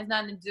 Oh, there's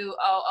nothing to do.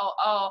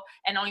 Oh.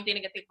 And the only thing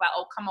they can think about,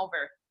 oh, come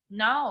over.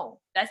 No,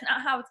 that's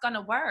not how it's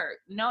gonna work.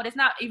 No, there's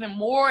not even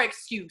more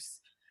excuse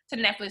to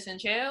Netflix and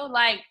chill.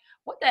 Like,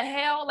 what the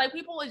hell? Like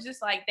people is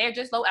just like they're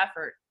just low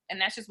effort. And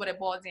that's just what it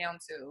boils down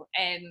to.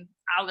 And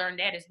I learned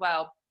that as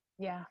well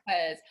Yeah.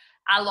 because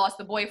I lost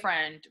a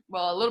boyfriend,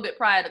 well, a little bit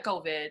prior to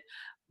COVID,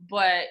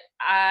 but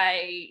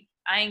I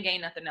ain't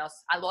gained nothing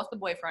else. I lost a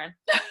boyfriend.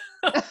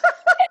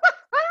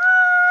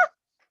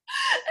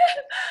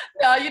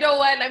 No, you know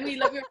what? Let me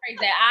rephrase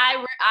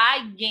that.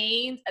 I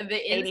gained the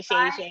Shady, shady,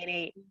 insight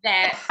shady.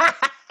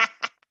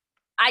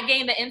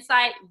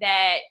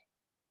 that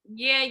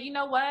yeah, you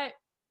know what?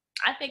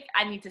 I think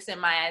I need to sit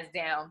my ass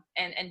down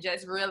and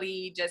just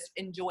really just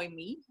enjoy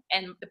me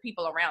and the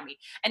people around me.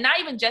 And not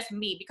even just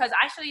me, because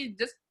actually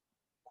this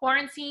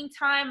quarantine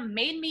time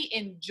made me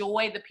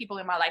enjoy the people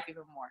in my life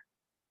even more.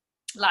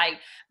 Like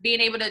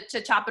being able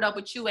to chop it up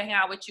with you and hang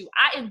out with you.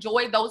 I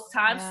enjoyed those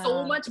times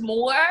so Yeah. much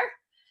more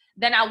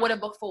than I would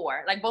have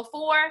before. Like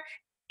before,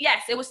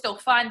 yes, it was still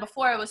fun.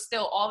 Before it was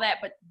still all that.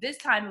 But this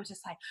time it was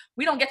just like,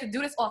 we don't get to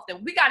do this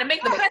often. We got to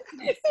make the best of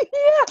this.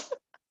 Yeah.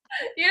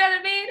 You know what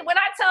I mean? When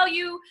I tell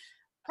you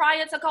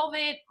prior to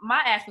COVID, my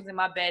ass was in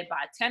my bed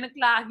by 10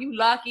 o'clock. You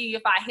lucky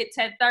if I hit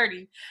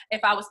 10:30,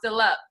 if I was still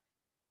up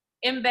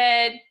in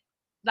bed,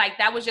 Like,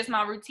 that was just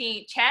my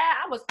routine. Chad,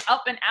 I was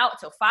up and out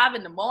till 5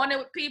 a.m.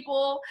 with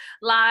people,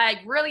 like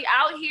really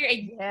out here. And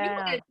you would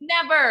have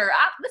never,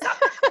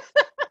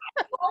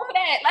 over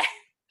that. Like,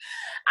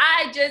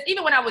 I just,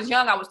 even when I was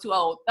young, I was too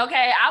old.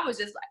 Okay. I was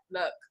just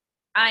like, look,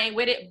 I ain't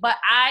with it. But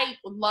I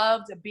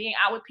loved being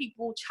out with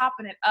people,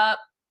 chopping it up,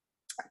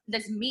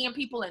 just meeting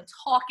people and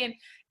talking.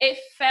 It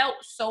felt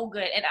so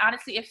good. And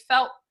honestly, it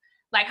felt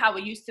like how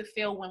it used to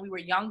feel when we were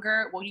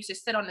younger, when we used to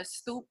sit on the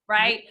stoop,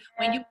 right?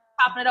 When you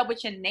chopping it up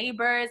with your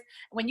neighbors,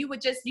 when you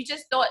just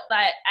thought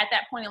that at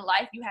that point in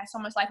life, you had so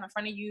much life in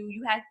front of you.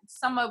 You had,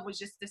 summer was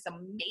just this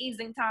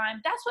amazing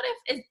time. That's what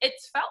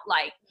it's felt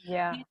like.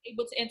 Yeah. Being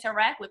able to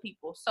interact with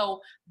people.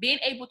 So being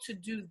able to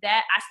do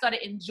that, I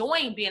started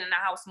enjoying being in the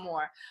house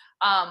more.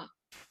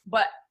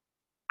 But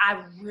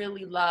I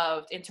really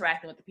loved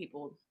interacting with the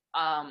people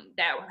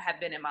that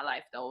have been in my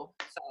life though.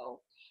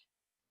 So,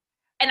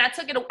 and I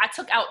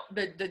took out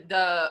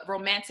the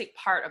romantic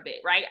part of it,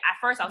 right? At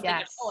first I was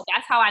thinking, oh,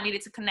 that's how I needed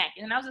to connect.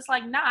 And I was just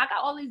like, nah, I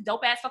got all these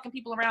dope ass fucking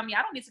people around me.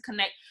 I don't need to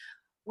connect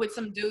with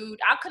some dude.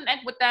 I'll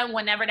connect with them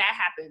whenever that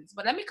happens.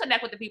 But let me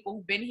connect with the people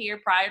who've been here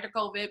prior to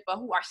COVID, but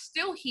who are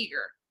still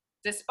here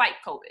despite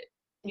COVID,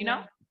 you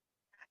know?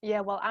 Yeah,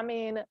 well, I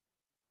mean,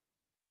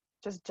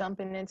 just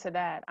jumping into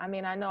that. I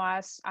mean, I know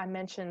I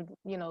mentioned,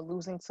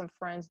 losing some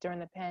friends during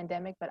the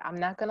pandemic, but I'm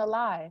not going to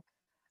lie.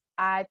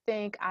 I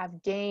think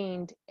I've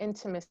gained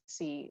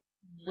intimacy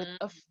with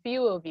a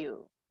few of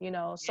you,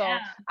 so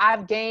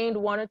I've gained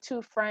 1 or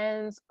 2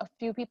 friends. A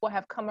few people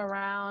have come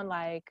around,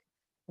 like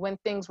when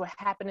things were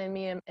happening to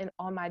me and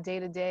on my day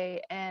to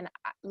day. And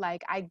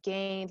I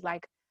gained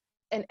like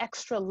an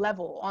extra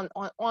level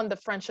on the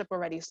friendship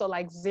already. So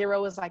like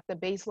 0 is like the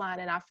baseline.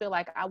 And I feel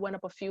like I went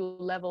up a few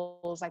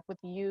levels, like with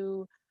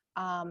you,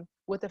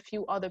 with a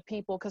few other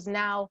people, because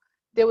now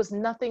there was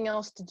nothing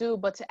else to do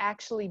but to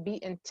actually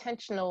be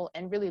intentional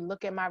and really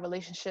look at my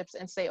relationships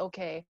and say,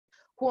 okay,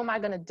 who am I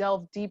going to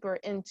delve deeper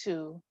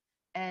into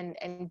and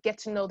get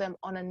to know them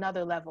on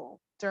another level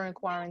during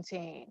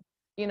quarantine?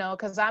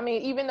 Because I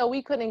mean, even though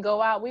we couldn't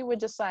go out, we were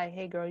just like,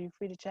 hey girl, you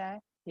free to chat?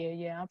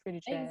 Yeah, I'm free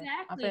to chat.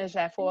 Exactly. I'm finished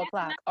at 4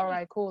 o'clock. All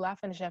right, cool. I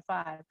finish at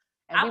 5.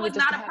 And I we would was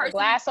just not a have a person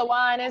glass of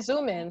wine and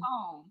zoom in.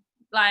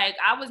 Like,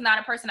 I was not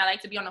a person that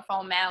liked to be on the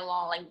phone mad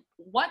long, like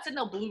once in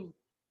the blue.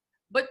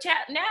 But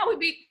chat, now we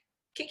be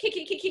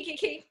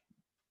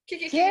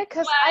Yeah,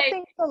 because I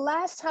think the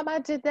last time I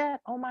did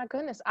that, oh my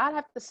goodness, I'd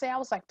have to say I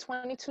was like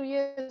 22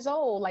 years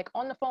old, like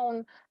on the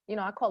phone,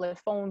 I call it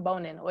phone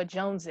boning or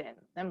jonesing,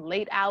 them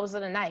late hours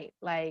of the night.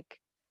 Like,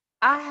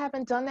 I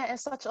haven't done that in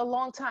such a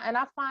long time. And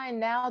I find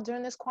now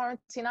during this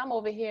quarantine, I'm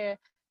over here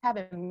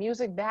having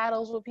music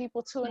battles with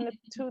people 2,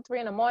 3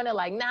 in the morning.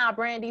 Like, nah,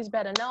 Brandy's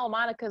better. No,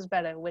 Monica's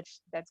better, which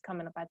that's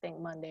coming up, I think,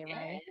 Monday,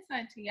 right?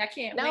 I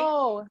can't wait.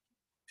 No.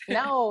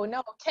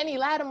 Kenny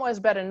Lattimore's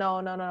better. No.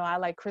 I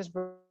like Chris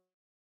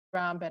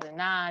Brown better.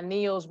 Nah,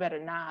 Neo's better.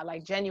 Nah,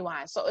 like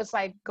Genuine. So it's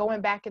like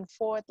going back and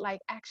forth,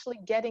 like actually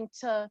getting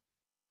to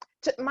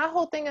my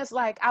whole thing is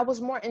like I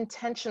was more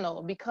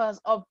intentional because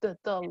of the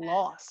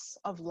loss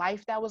of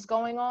life that was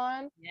going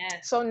on.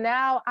 So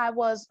now I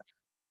was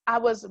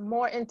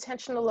more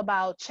intentional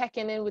about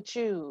checking in with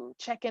you,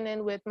 checking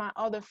in with my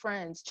other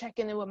friends,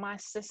 checking in with my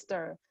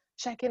sister,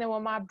 checking in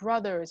with my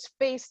brothers,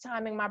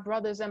 FaceTiming my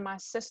brothers and my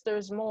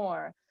sisters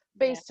more,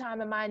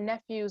 FaceTiming my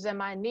nephews and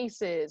my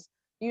nieces,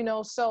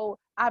 so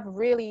I've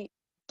really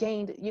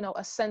gained,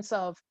 a sense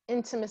of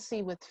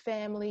intimacy with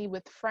family,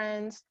 with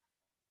friends.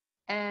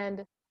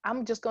 And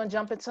I'm just going to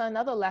jump into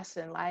another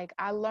lesson. Like,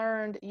 I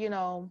learned,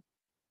 I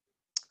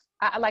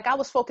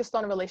was focused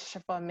on a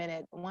relationship for a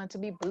minute, wanted to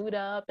be booed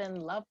up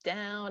and loved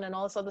down and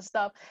all this other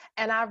stuff.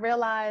 And I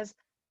realized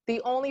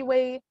the only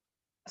way,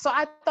 so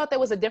I thought there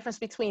was a difference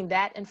between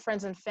that and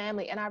friends and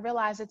family. And I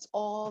realized it's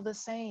all the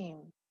same.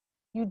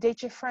 You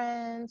date your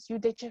friends, you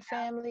date your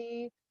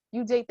family,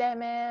 you date that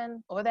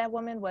man or that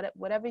woman,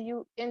 whatever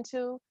you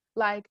into.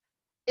 Like,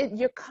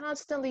 you're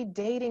constantly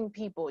dating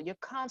people. You're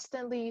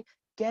constantly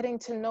getting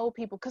to know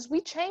people because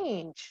we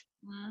change.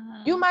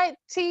 You might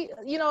see,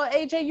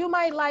 AJ, you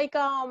might like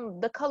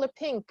The Color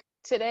Pink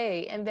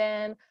today, and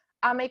then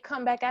I may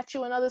come back at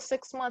you another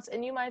 6 months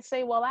and you might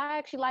say, well, I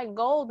actually like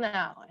gold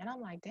now. And I'm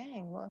like,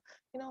 dang, well,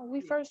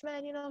 we first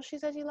met, she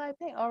said she liked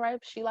pink. All right,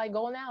 she like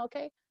gold now,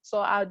 okay. So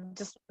I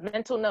just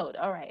mental note,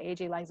 all right,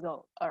 AJ likes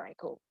gold. All right,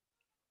 cool.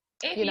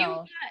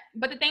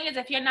 But the thing is,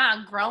 if you're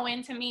not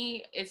growing, to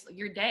me,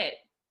 you're dead.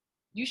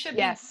 You should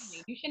be.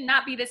 You should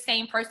not be the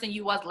same person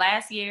you was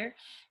last year.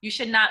 You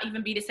should not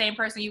even be the same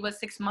person you was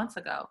 6 months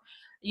ago.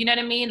 You know what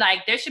I mean? Like,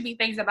 there should be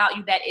things about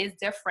you that is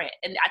different.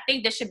 And I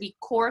think there should be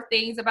core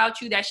things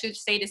about you that should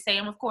stay the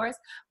same, of course.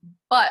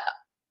 But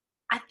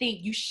I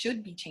think you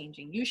should be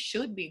changing. You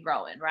should be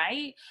growing,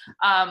 right?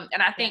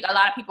 And I think a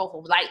lot of people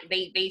who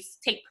they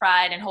take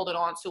pride and hold it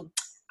on to,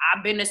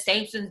 I've been the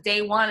same since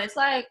day one. It's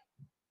like,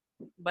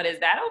 but is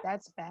that okay?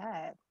 That's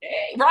bad.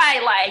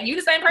 Right, like, you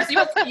the same person you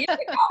was 10 years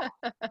ago.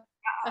 I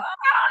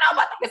don't know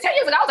about that. 10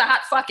 years ago, I was a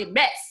hot fucking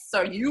mess.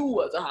 So you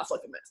was a hot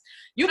fucking mess.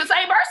 You the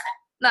same person?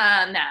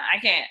 Nah, I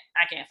can't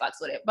fucks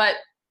with it. But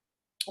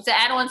to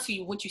add on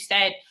to what you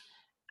said,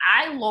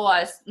 I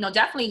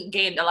definitely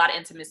gained a lot of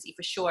intimacy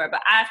for sure.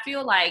 But I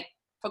feel like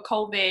for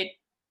COVID,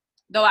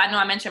 though I know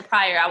I mentioned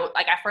prior,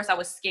 at first I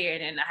was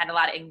scared and I had a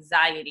lot of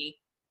anxiety.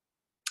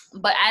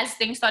 But as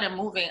things started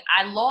moving,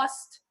 I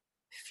lost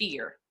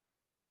fear.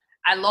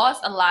 I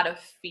lost a lot of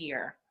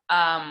fear.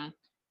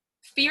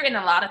 Fear in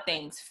a lot of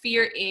things.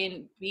 Fear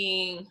in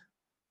being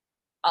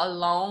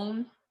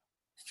alone.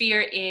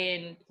 Fear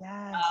in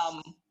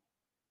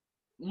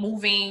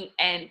moving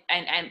and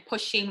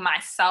pushing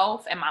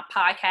myself and my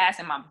podcast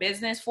and my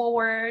business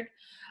forward.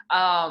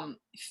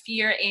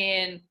 Fear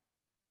in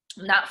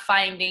not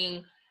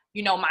finding,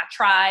 my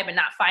tribe and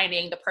not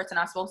finding the person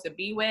I'm supposed to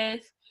be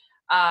with.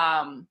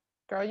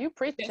 Girl, you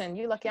preaching.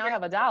 You lucky I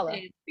don't have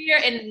 $1. Fear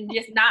in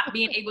just not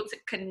being able to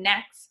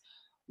connect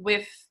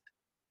with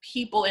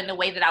people in the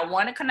way that I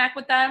want to connect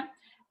with them.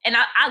 And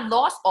I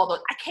lost all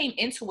those. I came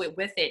into it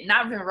with it,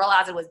 not even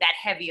realize it was that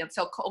heavy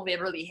until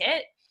COVID really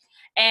hit.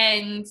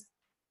 And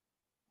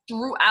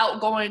throughout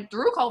going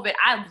through COVID,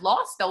 I've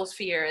lost those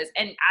fears,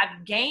 and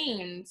I've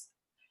gained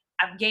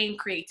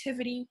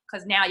creativity,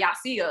 because now y'all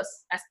see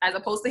us as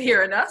opposed to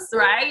hearing us,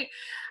 right?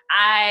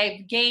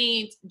 I've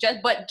gained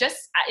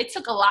it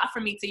took a lot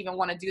for me to even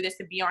want to do this,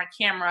 to be on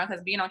camera,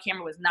 because being on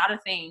camera was not a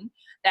thing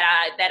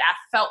that I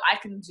felt I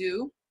can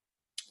do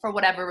for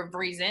whatever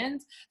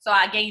reasons. So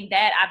I gained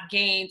that. I've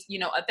gained,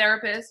 a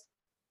therapist,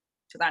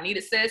 because I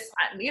needed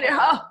I needed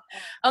her.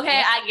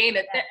 Okay, I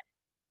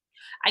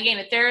gained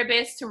a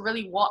therapist to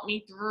really walk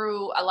me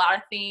through a lot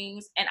of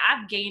things, and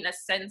I've gained a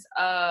sense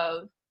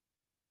of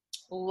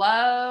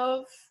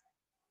love.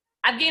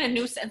 I've gained a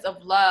new sense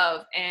of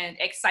love and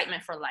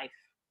excitement for life.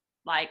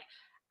 Like,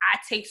 I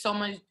take so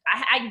much,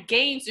 I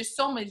gain just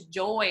so much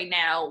joy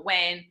now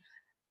when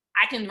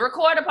I can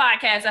record a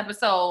podcast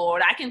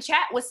episode, I can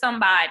chat with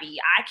somebody,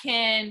 I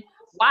can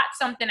watch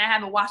something I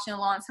haven't watched in a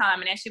long time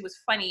and that shit was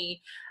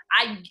funny.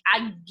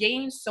 I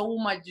gained so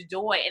much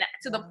joy, and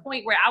to the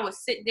point where I would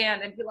sit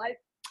down and be like,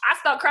 I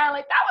start crying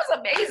like, that was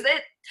amazing.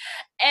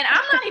 And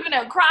I'm not even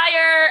a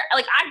crier.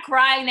 Like, I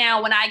cry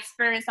now when I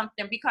experience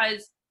something,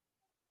 because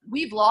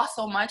we've lost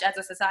so much as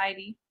a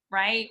society,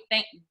 right?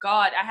 Thank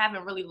God I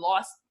haven't really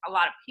lost a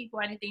lot of people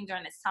or anything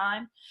during this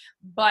time.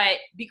 But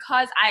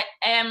because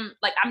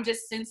I'm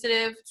just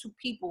sensitive to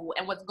people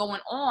and what's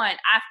going on,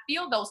 I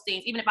feel those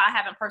things, even if I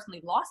haven't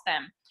personally lost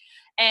them.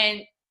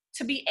 And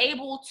to be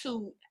able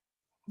to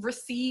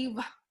receive,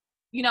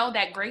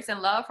 that grace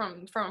and love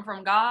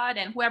from God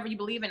and whoever you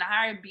believe in, a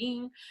higher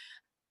being,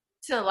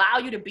 to allow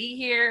you to be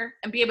here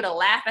and be able to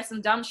laugh at some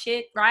dumb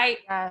shit, right?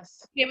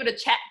 Yes. Be able to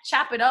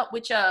chop it up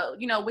with your,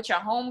 with your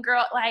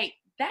homegirl, like,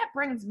 that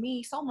brings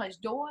me so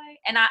much joy,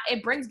 and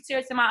it brings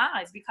tears to my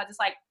eyes, because it's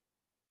like,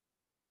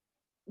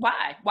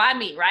 why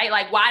me, right?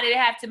 Like, why did it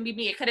have to be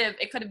me? It could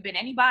have been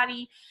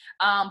anybody,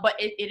 but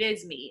it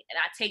is me, and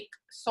I take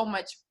so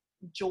much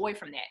joy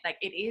from that. Like,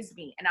 it is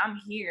me, and I'm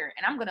here,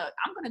 and I'm gonna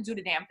do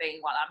the damn thing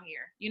while I'm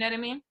here. You know what I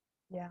mean?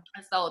 Yeah.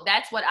 And so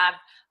that's what I've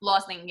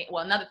lost and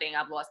another thing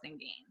I've lost and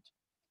gained.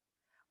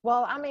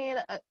 Well, I mean,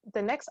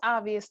 the next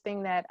obvious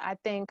thing that I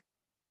think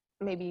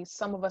maybe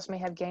some of us may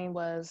have gained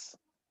was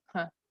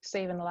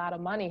saving a lot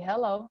of money.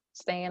 Hello,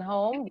 staying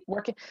home,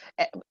 working.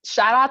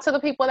 Shout out to the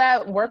people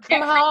that work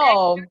from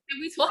home.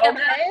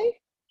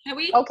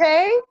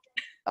 Okay.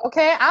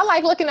 I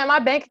like looking at my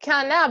bank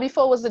account now.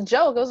 Before it was a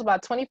joke. It was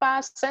about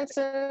 25 cents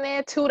in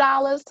there,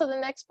 $2 to the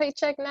next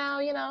paycheck now,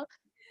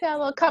 got a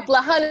little couple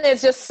of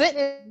hundreds just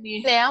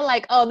sitting there. I'm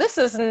like, oh, this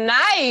is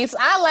nice.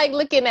 I like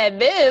looking at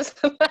this.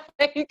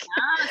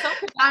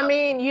 I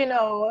mean,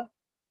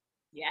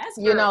 yes,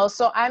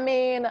 so I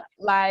mean,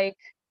 like,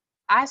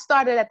 I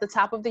started at the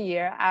top of the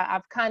year.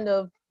 I've kind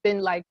of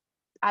been like,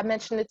 I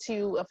mentioned it to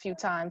you a few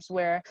times,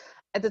 where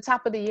at the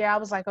top of the year, I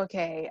was like,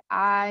 okay,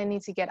 I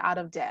need to get out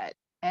of debt.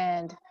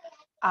 And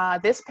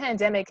this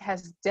pandemic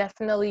has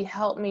definitely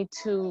helped me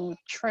to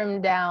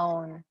trim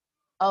down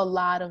a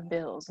lot of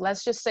bills.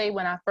 Let's just say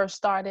when I first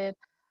started,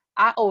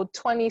 I owed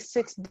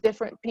 26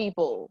 different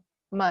people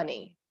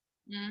money.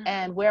 Mm-hmm.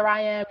 And where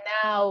I am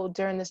now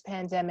during this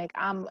pandemic,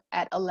 I'm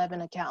at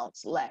 11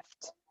 accounts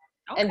left.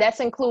 Okay. And that's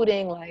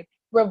including like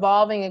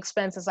revolving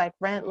expenses like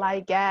rent,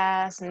 light,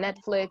 gas,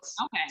 Netflix.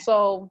 Okay.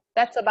 So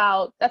that's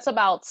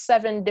about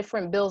 7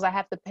 different bills I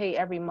have to pay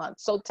every month.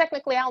 So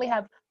technically I only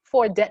have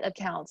 4 debt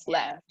accounts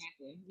left.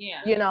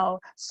 Yeah.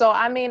 So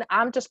I mean,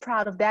 I'm just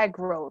proud of that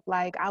growth.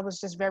 Like, I was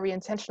just very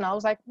intentional. I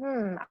was like,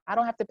 I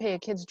don't have to pay a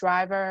kid's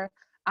driver.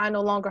 I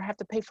no longer have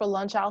to pay for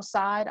lunch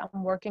outside.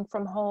 I'm working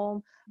from home.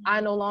 Mm-hmm.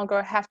 I no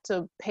longer have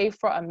to pay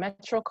for a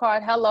Metro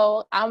card.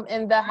 Hello, I'm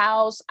in the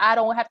house. I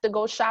don't have to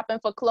go shopping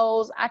for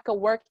clothes. I could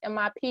work in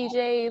my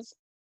PJs.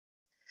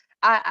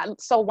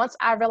 So once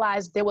I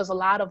realized there was a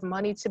lot of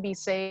money to be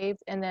saved,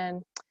 and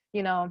then,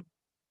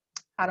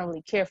 I don't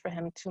really care for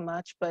him too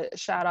much, but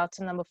shout out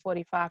to number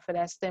 45 for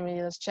that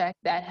stimulus check.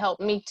 That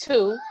helped me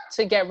too,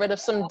 to get rid of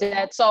some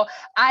debt. So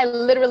I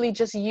literally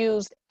just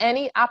used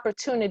any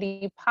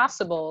opportunity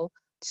possible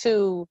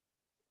to,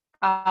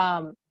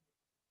 to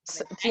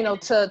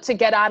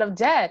get out of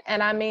debt.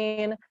 And I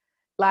mean,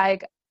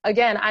 like,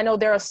 again, I know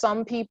there are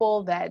some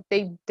people that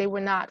they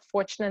were not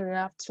fortunate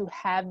enough to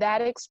have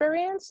that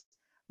experience,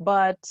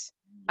 but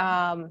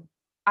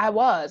I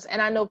was,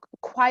 and I know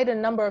quite a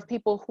number of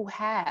people who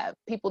have,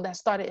 people that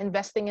started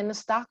investing in the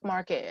stock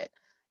market,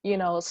 you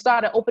know,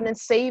 started opening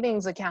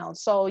savings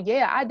accounts. So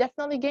yeah, I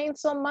definitely gained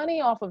some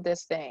money off of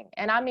this thing.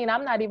 And I mean,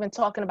 I'm not even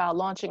talking about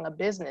launching a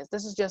business.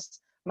 This is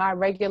just my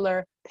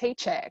regular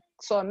paycheck.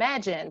 So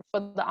imagine for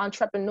the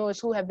entrepreneurs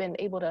who have been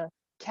able to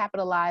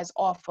capitalize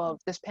off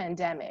of this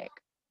pandemic.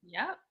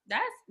 Yep,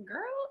 that's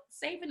girl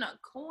saving a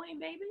coin,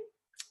 baby.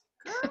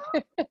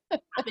 Girl,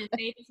 I've been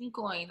saving some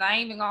coins. I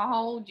ain't even gonna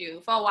hold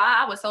you. For a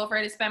while, I was so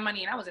afraid to spend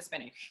money, and I wasn't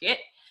spending shit.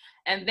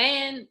 And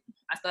then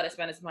I started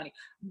spending some money,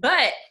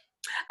 but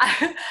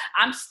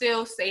I'm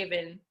still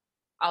saving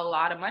a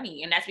lot of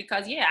money, and that's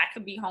because I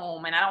could be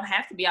home, and I don't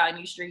have to be out in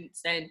these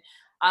streets and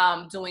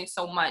doing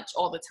so much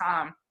all the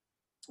time.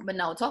 But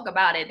no, talk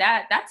about it.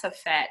 That's a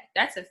fact.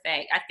 That's a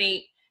fact. I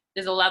think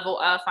there's a level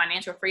of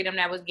financial freedom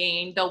that was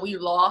gained, though we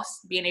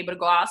lost being able to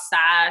go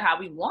outside how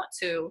we want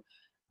to.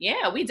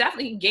 Yeah, we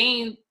definitely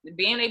gained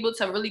being able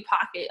to really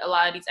pocket a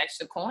lot of these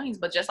extra coins.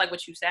 But just like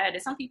what you said,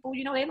 there's some people,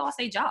 they lost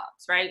their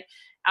jobs, right?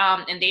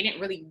 And they didn't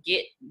really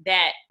get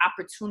that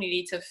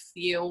opportunity to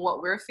feel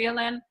what we're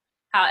feeling.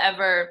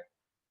 However,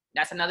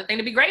 that's another thing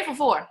to be grateful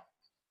for,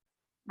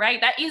 right?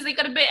 That easily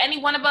could have been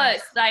any one of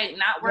us, like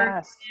not working.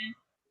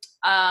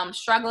 Yes.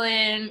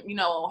 Struggling,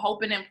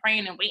 hoping and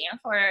praying and waiting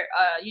for,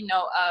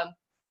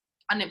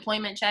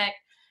 unemployment check.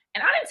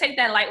 And I didn't take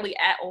that lightly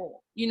at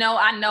all.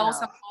 I know No.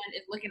 someone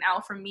is looking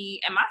out for me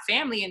and my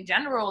family in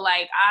general.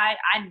 Like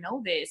I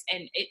know this,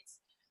 and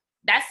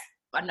that's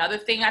another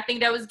thing I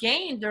think that was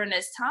gained during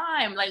this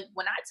time. Like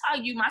when I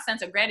tell you my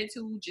sense of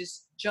gratitude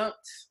just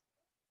jumped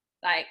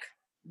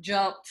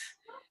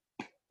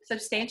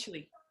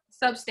substantially.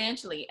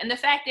 And the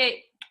fact that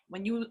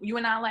when you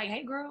and I like,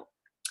 hey girl,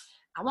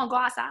 I want to go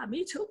outside.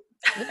 Me too.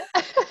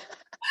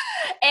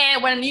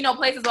 And when,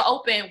 places are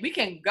open, we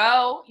can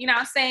go, what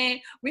I'm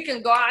saying? We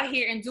can go out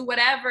here and do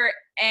whatever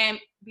and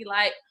be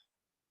like,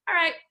 all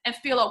right, and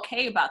feel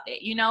okay about that.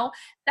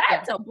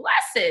 That's a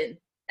blessing.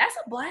 That's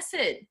a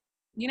blessing.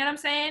 You know what I'm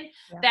saying?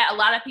 Yeah. That a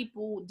lot of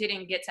people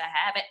didn't get to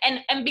have it.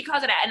 And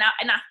because of that,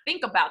 and I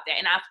think about that,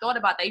 and I've thought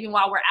about that even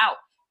while we're out,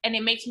 and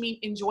it makes me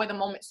enjoy the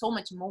moment so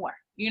much more.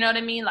 You know what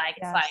I mean? Like,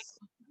 It's like,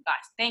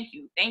 gosh, thank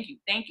you.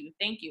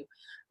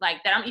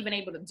 Like that I'm even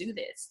able to do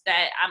this,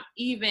 that I'm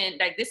even,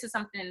 like, this is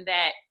something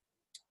that,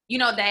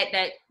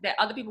 that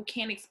other people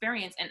can't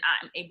experience, and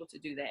I'm able to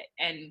do that.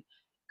 And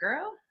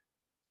girl,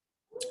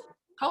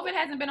 COVID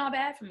hasn't been all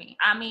bad for me.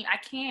 I mean,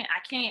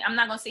 I'm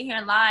not going to sit here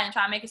and lie and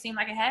try to make it seem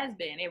like it has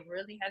been. It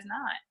really has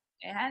not.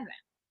 It hasn't.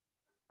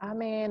 I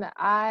mean,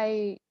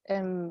 I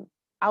am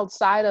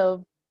outside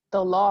of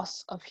the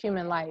loss of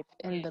human life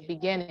in the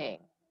beginning,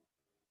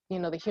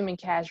 the human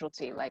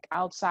casualty, like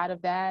outside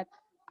of that,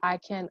 I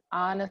can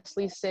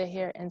honestly sit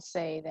here and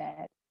say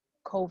that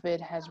COVID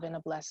has been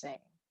a blessing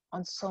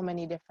on so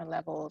many different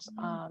levels.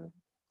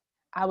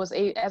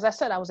 As I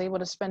said, I was able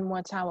to spend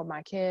more time with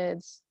my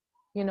kids,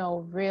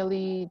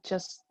 really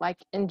just like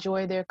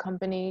enjoy their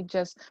company,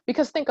 just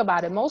because think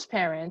about it, most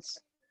parents,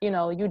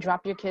 you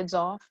drop your kids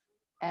off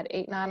at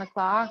 8, 9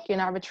 o'clock, you're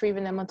not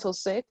retrieving them until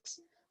 6.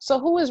 So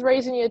who is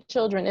raising your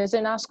children? Is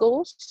it not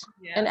schools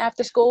and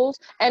after schools?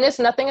 And it's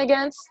nothing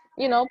against,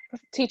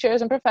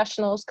 teachers and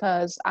professionals,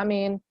 because I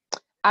mean,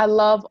 I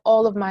love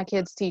all of my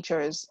kids'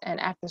 teachers and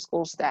after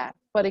school staff.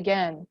 But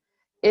again,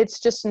 it's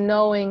just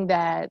knowing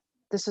that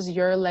this is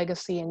your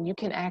legacy and you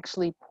can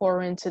actually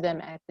pour into them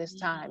at this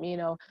time.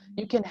 You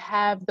can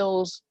have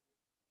those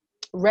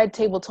red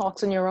table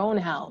talks in your own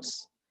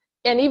house.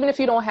 And even if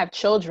you don't have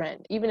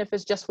children, even if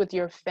it's just with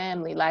your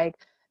family, like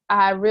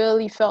I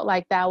really felt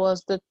like that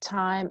was the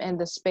time and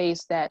the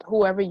space that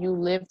whoever you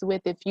lived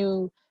with, if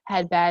you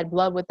had bad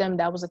blood with them,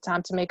 that was the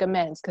time to make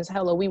amends. Because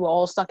hello, we were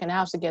all stuck in the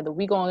house together.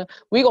 We gonna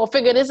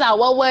figure this out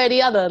one way or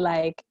the other.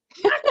 Like,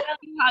 can I tell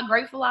you how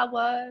grateful I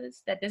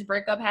was that this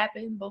breakup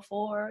happened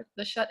before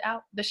the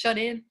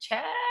shut-in?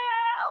 Child.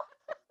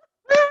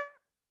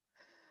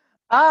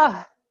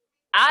 I'd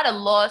have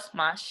lost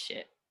my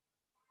shit.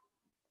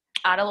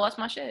 And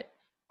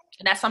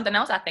that's something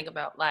else I think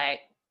about.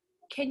 Like,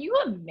 can you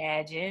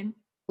imagine?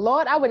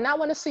 Lord, I would not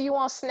want to see you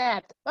on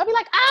Snap. I'd be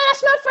like,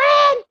 that's my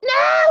friend.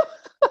 No.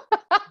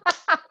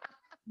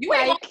 You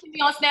ain't want to see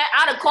me on Snap.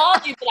 I'd have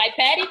called you, be like,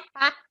 Patty,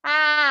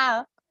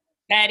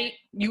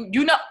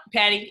 you know,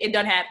 Patty, it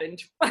done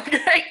happened.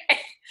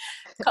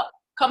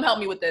 come help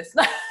me with this.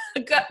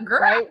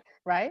 Girl.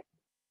 Right.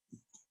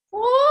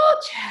 Ooh,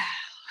 child.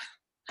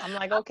 I'm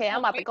like, okay, I'm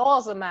about to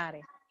call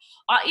somebody.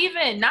 Or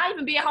even not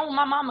even be at home with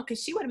my mama,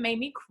 because she would have made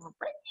me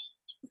crazy.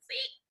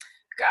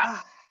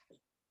 Girl.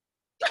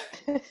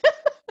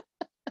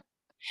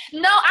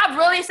 No, I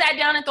really sat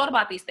down and thought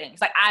about these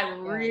things. Like I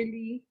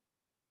really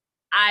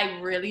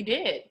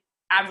did.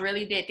 I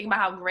really did think about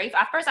how grateful.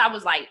 At first, I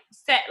was like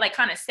sad, like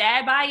kind of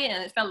sad by it,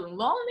 and it felt lonely.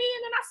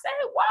 And then I said,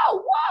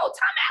 "Whoa,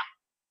 time out!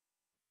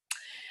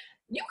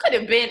 You could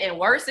have been in a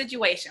worse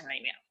situation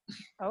right now."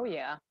 Oh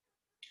yeah.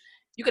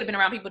 You could have been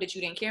around people that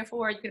you didn't care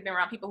for. You could have been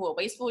around people who were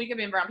wasteful. You could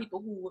have been around people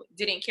who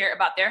didn't care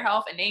about their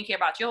health and they didn't care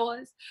about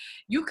yours.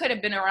 You could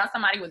have been around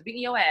somebody who was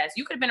beating your ass.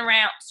 You could have been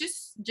around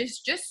just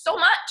so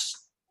much,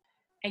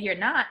 and you're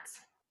not.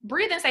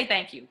 Breathe and say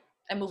thank you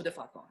and move the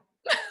fuck on.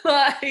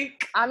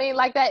 Like, I mean,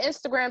 like that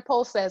Instagram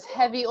post says,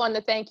 heavy on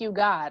the thank you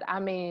God. I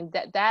mean,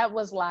 that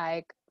was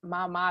like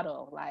my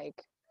motto. Like,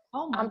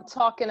 oh my I'm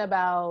talking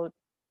about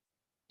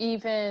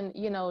even,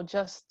 you know,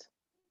 just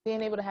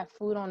being able to have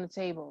food on the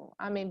table.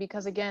 I mean,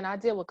 because again, I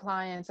deal with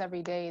clients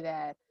every day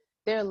that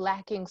they're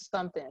lacking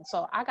something.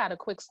 So I got a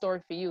quick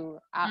story for you.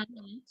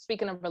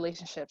 Speaking of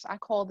relationships, I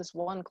called this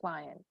one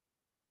client.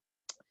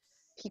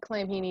 He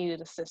claimed he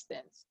needed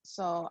assistance.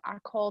 So I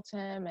called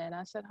him and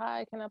I said,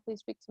 hi, can I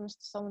please speak to Mr.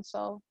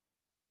 So-and-so?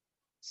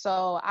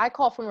 So I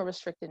called from a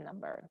restricted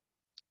number.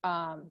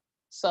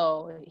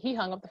 So he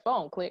hung up the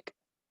phone, click.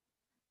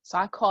 So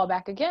I called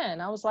back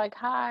again. I was like,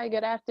 hi,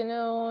 good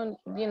afternoon.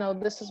 You know,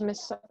 this is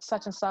Miss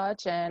Such and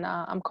Such, and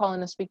I'm calling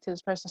to speak to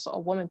this person. So a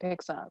woman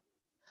picks up.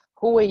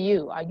 Who are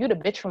you? Are you the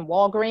bitch from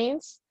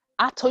Walgreens?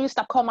 I told you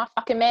stop calling my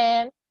fucking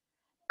man.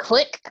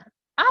 Click.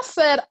 I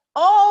said,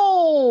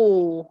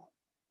 oh,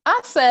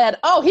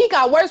 he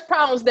got worse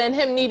problems than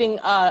him needing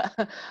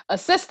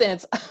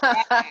assistance.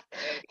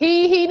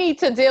 he needs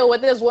to deal with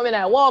this woman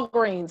at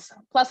Walgreens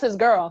plus his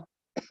girl.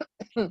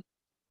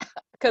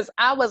 Because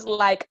I was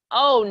like,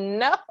 oh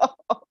no.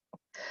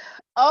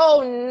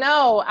 Oh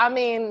no. I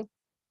mean,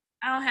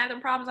 I don't have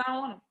them problems. I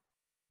don't want them.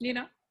 You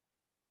know,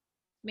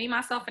 me,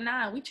 myself, and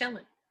I, we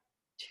chilling,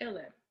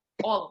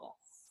 all of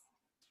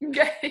us.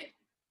 Okay.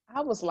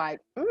 I was like,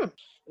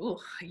 Ooh,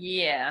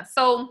 yeah.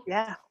 So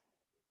yeah.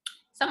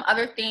 some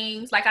other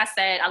things, like I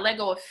said, I let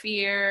go of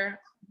fear,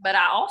 but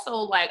I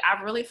also I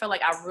really feel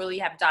like I really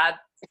have dived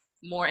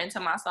more into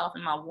myself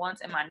and my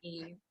wants and my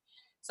needs.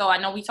 So I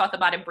know we talked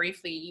about it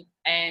briefly,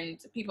 and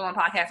people on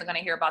podcasts are going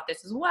to hear about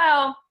this as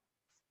well.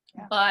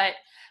 Yeah. But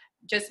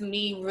just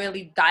me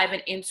really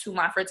diving into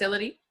my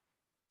fertility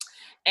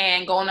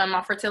and going on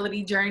my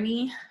fertility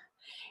journey.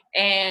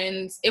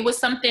 And it was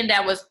something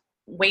that was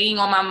weighing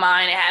on my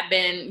mind. It had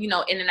been, you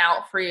know, in and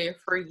out for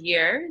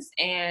years.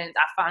 And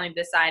I finally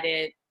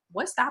decided,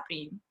 what's stopping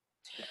you?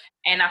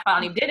 And I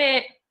finally did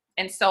it.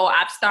 And so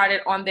I've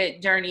started on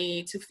that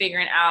journey to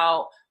figuring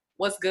out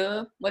what's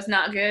good, what's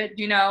not good,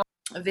 you know,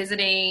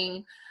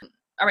 visiting,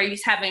 already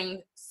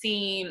having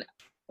seen,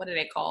 what are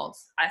they called?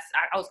 I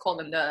was calling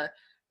them the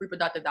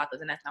reproductive doctors,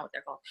 and that's not what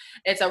they're called.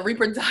 It's a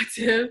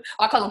reproductive,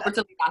 I call them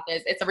fertility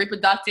doctors. It's a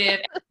reproductive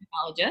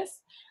endocrinologist.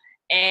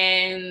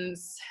 And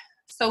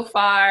so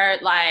far,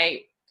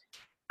 like,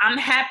 I'm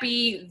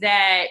happy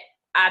that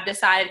I've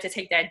decided to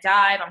take that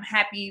dive. I'm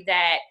happy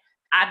that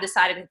I've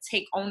decided to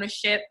take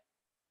ownership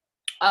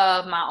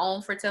of my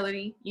own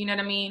fertility, you know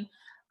what I mean?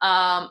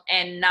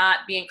 And not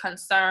being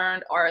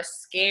concerned or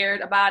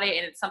scared about it.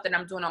 And it's something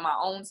I'm doing on my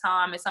own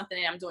time. It's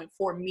something that I'm doing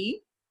for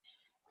me.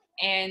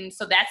 And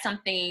so that's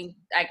something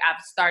like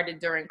I've started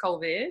during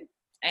COVID.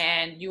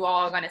 And you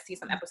all are going to see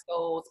some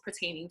episodes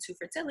pertaining to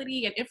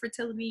fertility and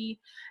infertility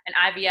and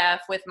IVF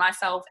with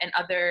myself and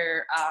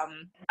other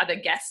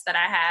guests that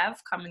I have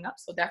coming up.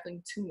 So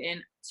definitely tune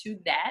in to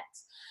that.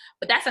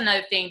 But that's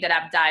another thing that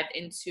I've dived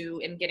into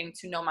in getting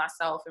to know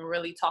myself and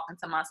really talking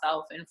to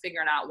myself and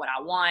figuring out what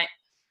I want,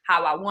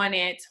 how I want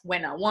it,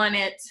 when I want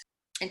it,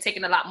 and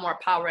taking a lot more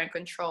power and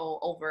control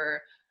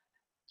over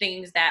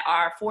things that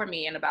are for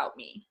me and about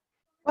me.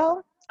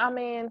 Well, I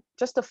mean,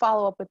 just to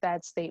follow up with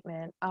that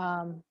statement,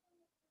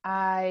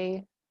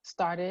 I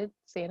started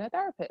seeing a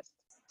therapist.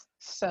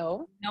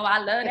 So, no, I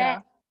love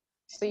that.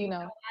 So I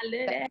love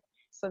that.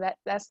 So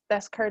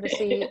that's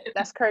courtesy.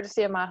 That's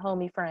courtesy of my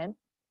homie friend.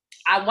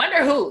 I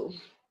wonder who.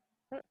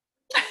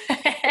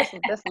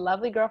 this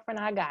lovely girlfriend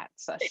I got.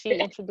 So she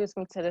introduced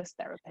me to this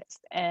therapist,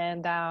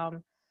 and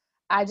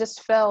I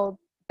just felt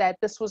that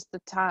this was the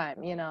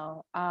time, you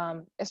know,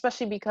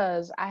 especially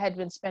because I had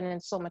been spending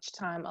so much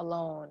time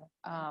alone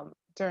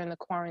during the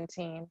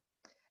quarantine,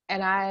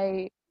 and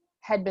I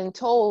had been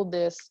told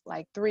this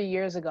like 3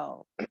 years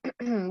ago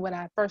when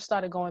I first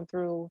started going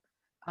through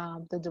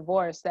the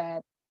divorce,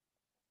 that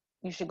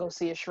you should go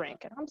see a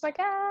shrink. And I was like,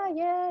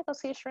 yeah, go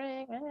see a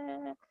shrink.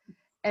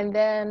 And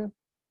then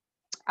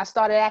I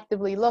started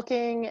actively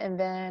looking, and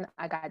then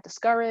I got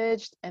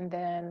discouraged. And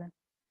then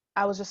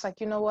I was just like,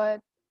 you know what?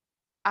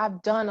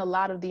 I've done a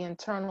lot of the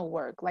internal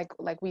work,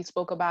 like we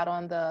spoke about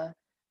on the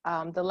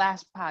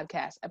last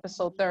podcast,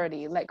 episode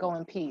 30, Let Go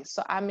in Peace.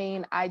 So, I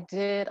mean, I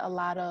did a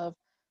lot of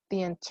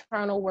the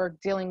internal work,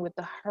 dealing with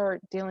the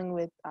hurt, dealing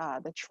with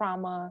the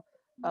trauma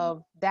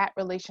of that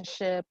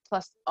relationship,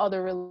 plus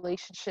other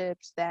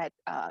relationships that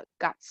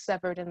got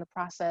severed in the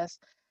process.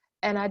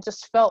 And I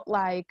just felt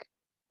like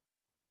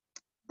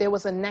there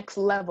was a next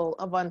level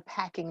of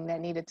unpacking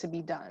that needed to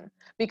be done.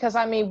 Because,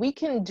 I mean, we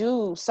can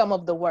do some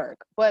of the work,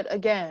 but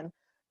again,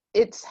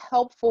 it's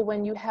helpful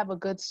when you have a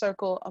good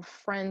circle of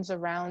friends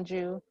around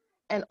you,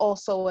 and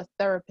also a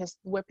therapist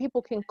where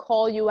people can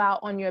call you out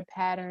on your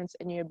patterns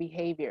and your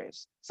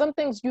behaviors, some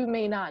things you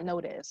may not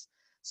notice.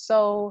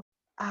 So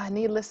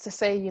Needless to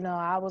say,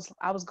 I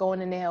was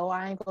going in there. Oh,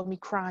 I ain't gonna be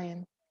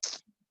crying.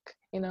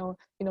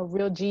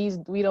 Real G's,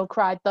 we don't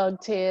cry thug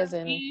tears,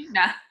 and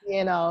Nah.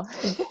 you know,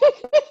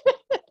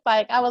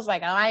 like I was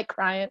like, I ain't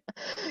crying,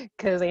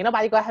 because ain't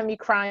nobody gonna have me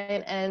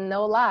crying. And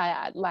no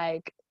lie,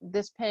 like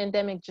this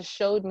pandemic just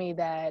showed me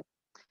that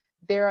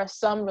there are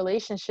some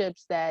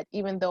relationships that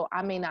even though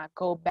I may not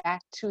go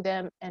back to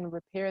them and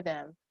repair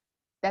them,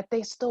 that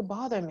they still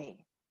bother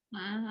me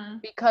Mm-hmm.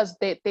 because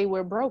they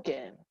were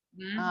broken,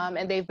 Mm-hmm.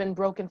 and they've been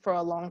broken for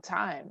a long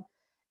time.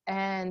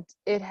 And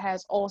it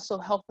has also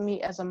helped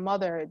me as a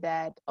mother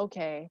that,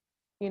 okay,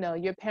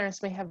 your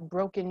parents may have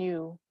broken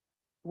you,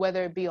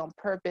 whether it be on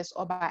purpose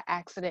or by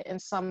accident in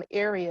some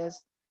areas.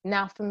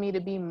 Now for me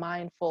to be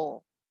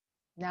mindful,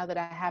 now that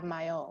I have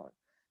my own.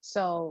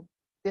 So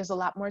there's a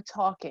lot more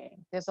talking.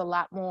 There's a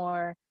lot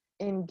more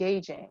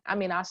engaging. I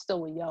mean, I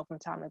still will yell from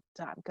time to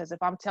time, because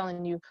if I'm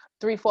telling you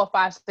 3, 4,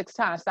 5, 6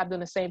 times, stop doing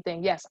the same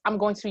thing. Yes, I'm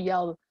going to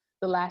yell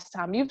the last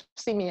time. You've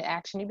seen me in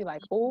action. You'd be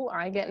like, "Oh,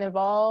 I ain't getting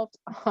involved."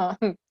 My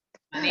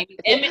name is if you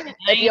Emmett, and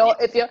I if ain't. your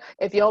if your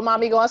if your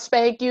mommy gonna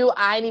spank you,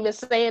 I ain't even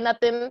saying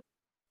nothing.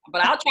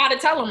 But I'll try to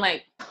tell them,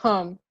 like,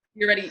 Um.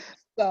 you ready?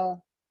 So.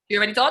 You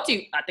already talked to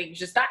you. I think you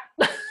should stop.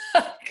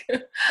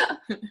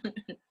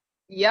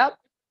 Yep.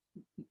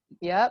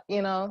 Yep.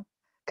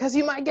 Because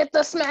you might get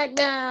the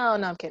smackdown.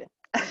 No, I'm kidding.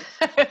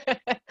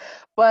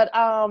 but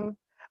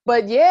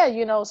but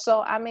yeah,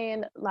 so I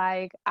mean,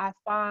 like, I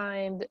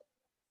find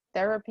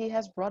therapy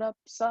has brought up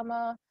some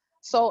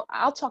so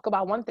I'll talk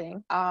about one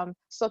thing.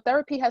 So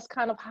therapy has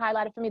kind of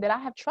highlighted for me that I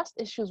have trust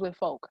issues with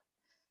folk.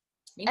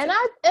 Me And too.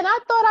 I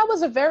thought I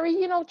was a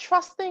very,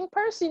 trusting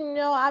person.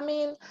 I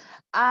mean,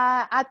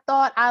 I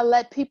thought I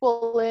let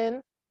people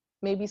in,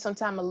 maybe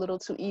sometime a little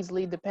too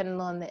easily,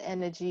 depending on the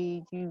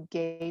energy you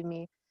gave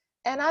me.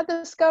 And I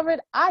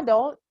discovered I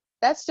don't.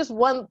 That's just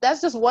one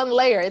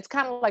layer. It's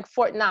kind of like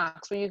Fort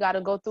Knox, where you got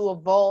to go through a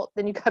vault,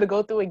 then you got to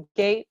go through a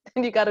gate,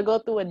 then you got to go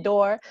through a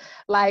door.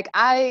 Like,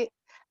 I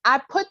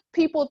put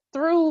people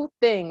through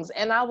things,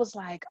 and I was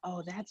like,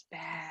 oh, that's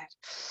bad.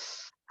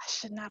 I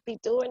should not be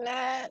doing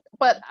that.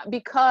 But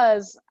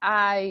because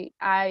I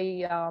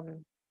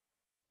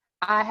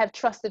have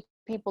trusted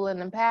people in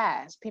the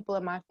past, people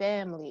in my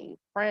family,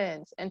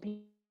 friends, and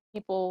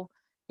people,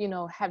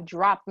 have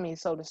dropped me,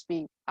 so to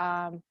speak.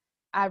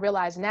 I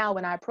realize now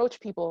when I approach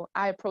people,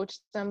 I approach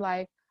them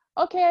like,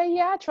 okay,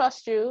 yeah, I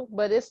trust you,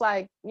 but it's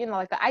like,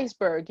 like the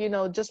iceberg,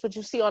 just what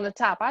you see on the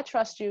top. I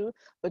trust you,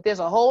 but there's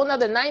a whole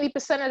nother 90%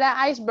 of that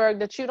iceberg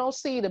that you don't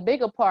see, the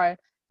bigger part,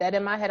 that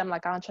in my head, I'm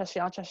like, I don't trust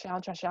you, I don't trust you, I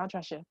don't trust you, I don't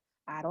trust you.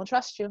 I don't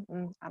trust you.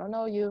 I don't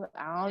know you.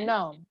 I don't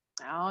know.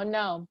 I don't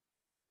know.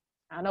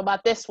 I don't know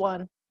about this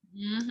one.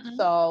 Mm-hmm.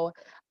 So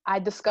I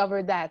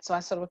discovered that. So I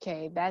said,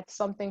 okay, that's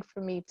something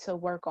for me to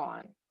work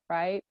on,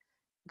 right?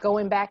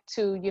 Going back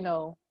to,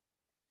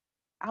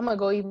 I'm going to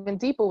go even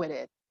deeper with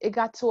it. It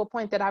got to a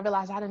point that I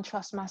realized I didn't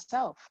trust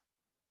myself,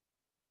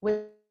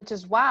 which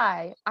is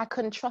why I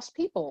couldn't trust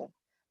people,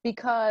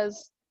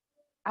 because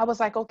I was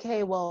like,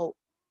 okay, well,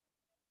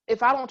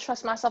 if I don't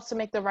trust myself to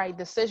make the right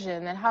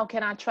decision, then how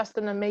can I trust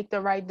them to make the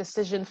right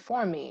decision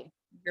for me,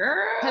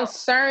 Girl.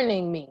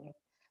 concerning me?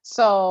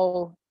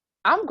 So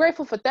I'm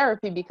grateful for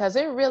therapy, because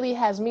it really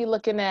has me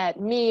looking at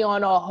me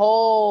on a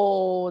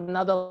whole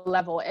another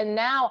level. And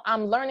now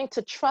I'm learning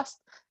to trust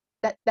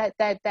that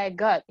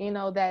gut,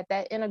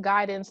 that inner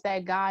guidance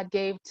that God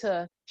gave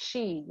to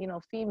she,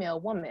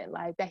 female woman,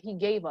 like that he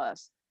gave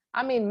us.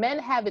 I mean, men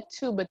have it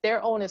too, but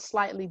their own is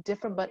slightly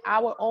different, but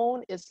our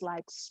own is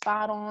like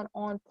spot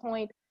on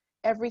point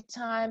every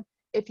time.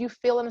 If you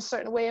feel in a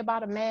certain way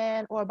about a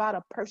man or about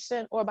a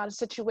person or about a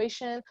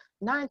situation,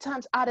 9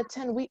 times out of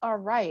 10, we are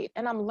right.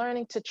 And I'm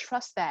learning to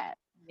trust that.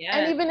 And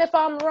Yes. even if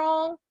I'm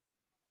wrong,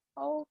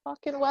 oh,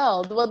 fucking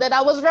well, then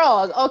I was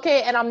wrong.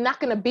 Okay. And I'm not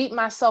going to beat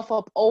myself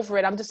up over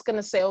it. I'm just going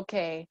to say,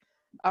 okay,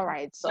 all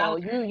right. So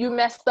you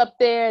messed up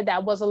there.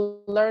 That was a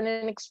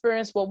learning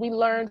experience. Well, we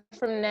learned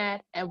from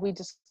that, and we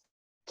just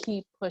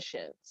keep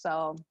pushing.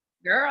 So,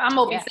 Girl, I'm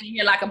gonna be yeah. sitting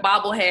here like a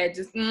bobblehead,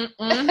 just You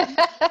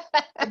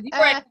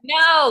already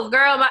know,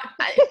 girl. I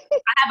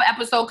have an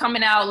episode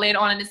coming out later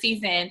on in the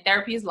season.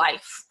 Therapy is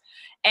life,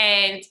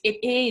 and it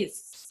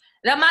is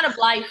the amount of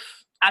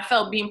life I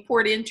felt being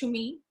poured into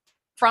me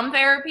from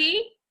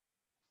therapy.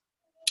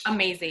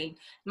 Amazing.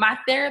 My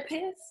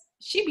therapist,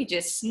 she be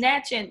just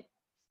snatching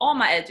all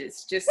my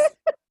edges, just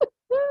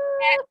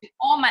snatching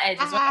all my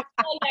edges. When I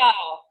tell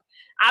y'all,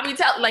 I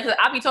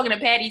be talking to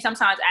Patty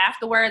sometimes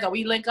afterwards, or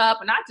we link up,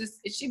 and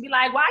she'd be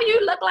like, "Why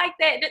you look like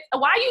that?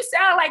 Why you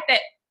sound like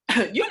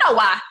that?" You know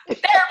why?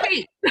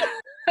 Therapy.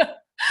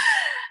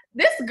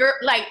 This girl,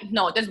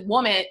 no, this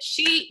woman,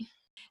 she's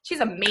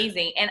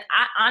amazing, and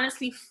I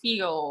honestly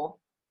feel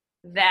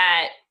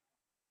that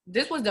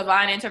this was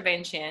divine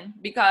intervention,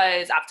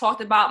 because I've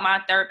talked about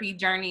my therapy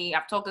journey.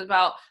 I've talked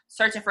about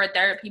searching for a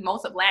therapy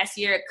most of last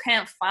year.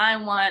 Couldn't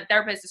find one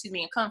therapist,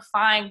 and couldn't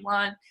find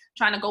one,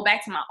 trying to go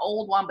back to my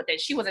old one, but then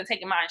she wasn't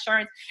taking my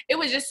insurance. It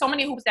was just so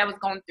many hoops that I was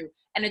going through.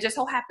 And it just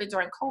so happened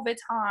during COVID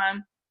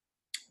time,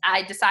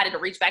 I decided to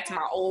reach back to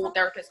my old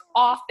therapist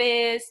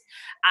office.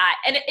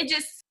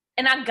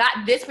 And I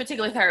got this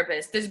particular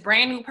therapist, this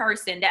brand new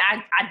person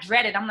that I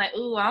dreaded. I'm like,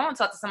 ooh, I don't want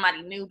to talk to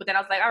somebody new. But then I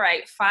was like, all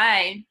right,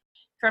 fine.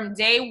 From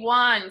day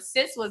one,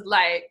 sis was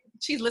like,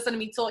 she's listening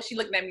to me talk. She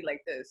looking at me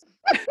like this.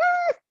 And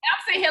I'm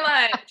sitting here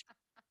like,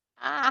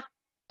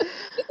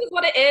 this is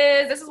what it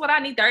is. This is what I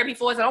need therapy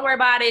for. So don't worry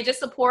about it. Just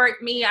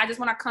support me. I just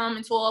want to come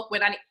and talk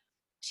when I need.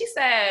 She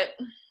said,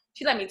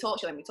 she let me talk.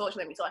 She let me talk. She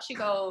let me talk. She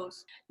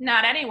goes,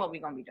 nah, that ain't what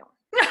we're going to be doing.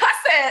 I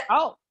said,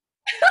 oh.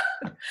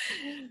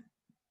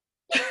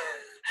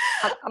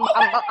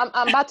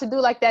 I'm about to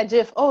do like that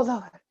GIF. Oh,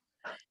 Lord.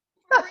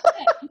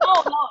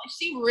 No.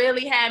 She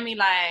really had me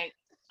like,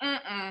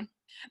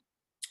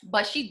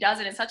 But she does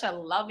it in such a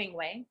loving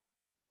way.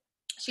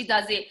 She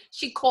does it.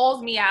 She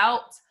calls me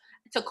out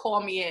to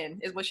call me in,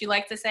 is what she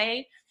likes to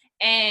say.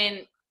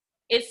 And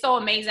it's so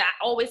amazing. I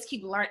always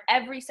keep learning.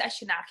 Every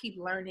session, I keep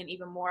learning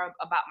even more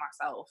about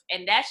myself.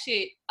 And that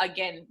shit,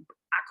 again,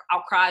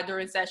 I'll cry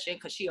during session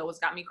because she always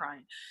got me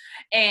crying.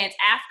 And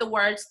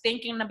afterwards,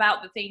 thinking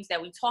about the things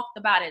that we talked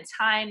about and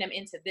tying them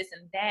into this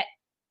and that,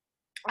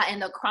 I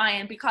end up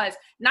crying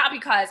not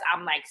because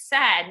I'm like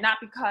sad, not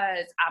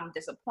because I'm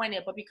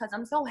disappointed, but because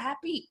I'm so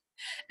happy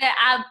that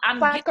I'm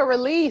like a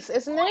release,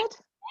 isn't it?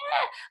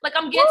 Yeah, like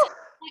I'm getting to the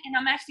point and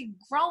I'm actually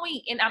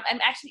growing and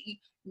I'm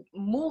actually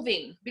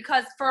moving,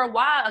 because for a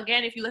while,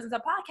 again, if you listen to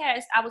the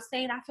podcast, I was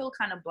saying I feel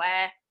kind of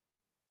blah.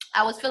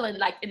 I was feeling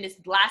like in this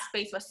glass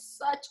space for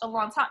such a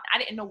long time. I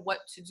didn't know what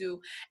to do.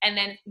 And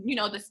then,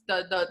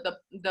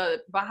 the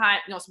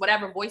behind,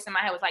 whatever voice in my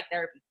head was like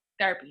therapy,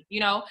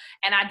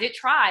 and I did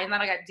try, and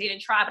then I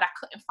didn't try, but I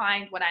couldn't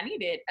find what I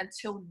needed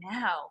until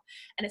now.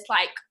 And it's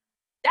like,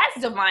 that's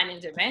divine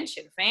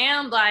intervention,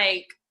 fam.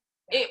 Like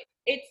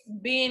it's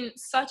been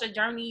such a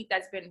journey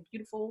that's been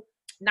beautiful,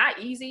 not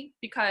easy,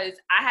 because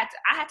I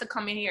had to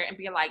come in here and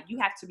be like, you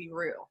have to be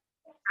real.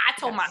 I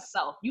told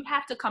myself, you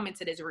have to come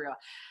into this real.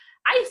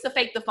 I used to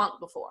fake the funk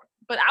before,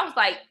 but I was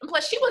like,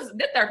 plus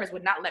the therapist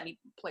would not let me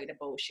play the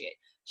bullshit.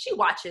 She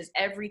watches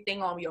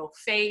everything on your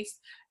face.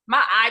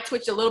 My eye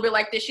twitched a little bit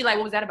like this. She like,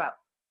 what was that about?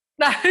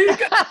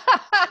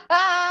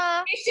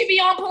 She'd be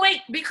on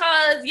point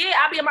because,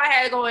 I'd be in my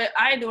head going,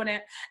 I ain't doing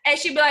that. And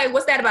she'd be like,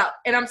 what's that about?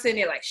 And I'm sitting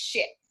there like,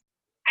 shit,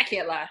 I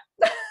can't lie.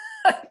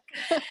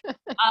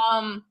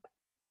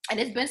 And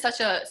it's been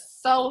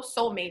so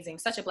amazing,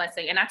 such a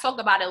blessing. And I talk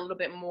about it a little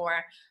bit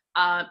more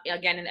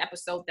again in the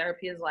episode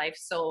Therapy is Life.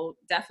 So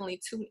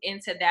definitely tune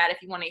into that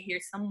if you want to hear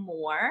some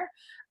more.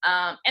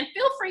 And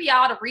feel free,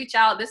 y'all, to reach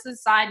out. This is a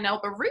side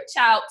note, but reach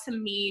out to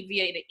me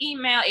via the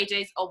email,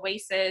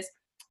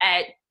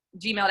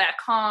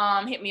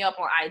 ajsoasis@gmail.com. Hit me up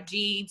on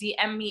IG,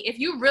 DM me. If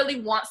you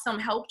really want some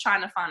help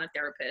trying to find a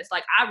therapist,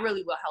 like, I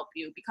really will help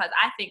you, because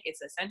I think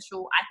it's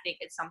essential. I think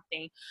it's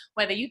something,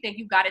 whether you think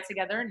you got it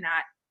together or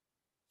not,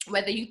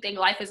 whether you think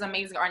life is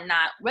amazing or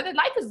not, whether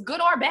life is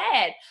good or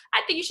bad,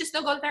 I think you should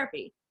still go to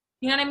therapy.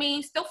 You know what I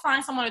mean? Still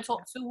find someone to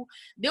talk to.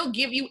 They'll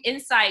give you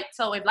insight.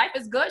 So if life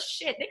is good,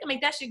 shit, they can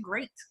make that shit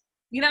great.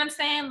 You know what I'm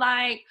saying?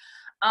 Like,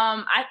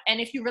 and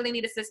if you really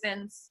need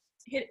assistance,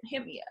 hit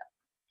me up.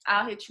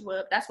 I'll hit you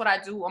up. That's what I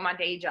do on my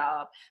day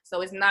job.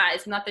 So it's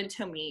nothing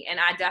to me.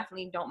 And I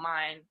definitely don't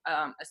mind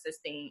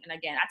assisting. And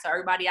again, I tell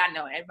everybody I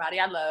know,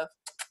 everybody I love,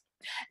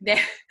 that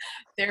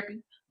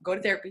therapy, go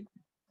to therapy.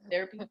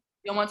 Therapy. You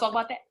don't want to talk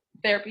about that?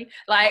 Therapy.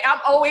 Like,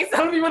 I'm always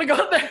telling people to go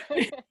to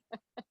therapy.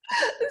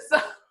 So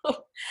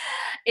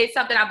it's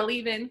something I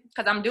believe in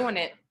because I'm doing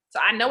it. So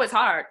I know it's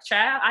hard,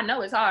 child. I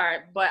know it's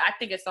hard, but I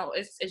think it's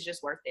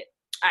just worth it.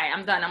 All right,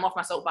 I'm done. I'm off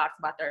my soapbox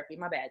about therapy.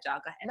 My bad, y'all.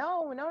 Go ahead.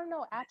 No,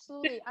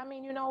 absolutely. I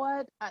mean, you know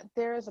what?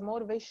 There is a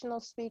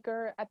motivational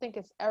speaker. I think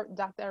it's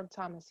Dr. Eric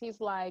Thomas. He's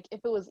like,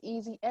 if it was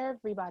easy,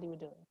 everybody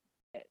would do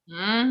it.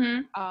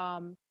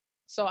 Mm-hmm.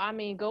 So I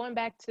mean, going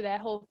back to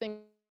that whole thing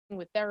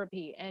with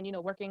therapy and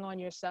working on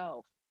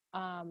yourself,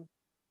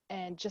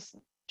 and just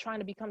trying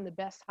to become the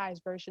best,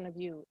 highest version of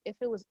you. If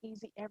it was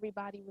easy,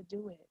 everybody would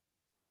do it.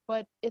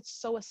 But it's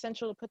so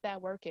essential to put that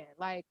work in.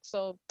 Like,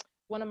 so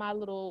one of my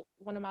little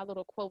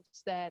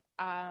quotes that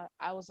I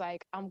was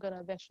like, I'm gonna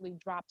eventually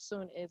drop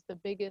soon is, the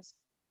biggest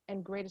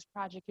and greatest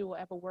project you will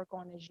ever work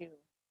on is you.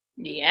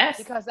 Yes.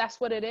 Because that's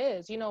what it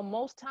is.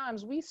 Most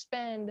times we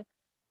spend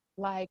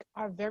like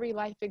our very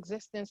life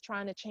existence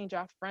trying to change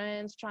our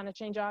friends, trying to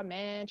change our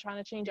man, trying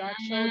to change our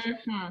children.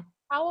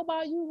 How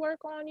about you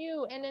work on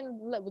you, and then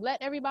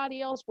let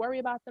everybody else worry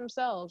about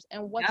themselves,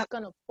 and what's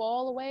going to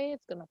fall away,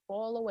 it's going to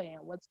fall away,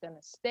 and what's going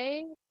to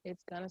stay,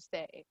 it's going to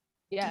stay.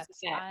 Yes,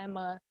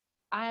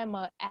 I am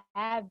an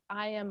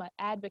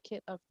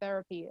advocate of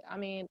therapy. I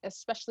mean,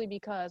 especially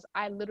because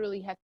I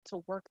literally had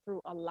to work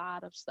through a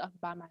lot of stuff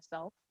by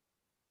myself.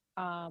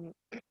 And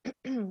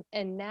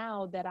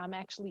now that I'm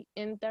actually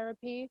in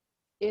therapy,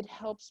 it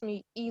helps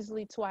me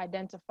easily to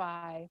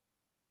identify,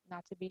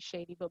 not to be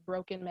shady, but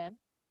broken men.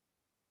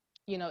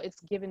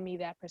 It's given me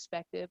that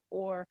perspective,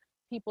 or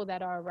people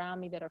that are around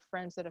me that are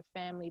friends, that are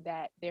family,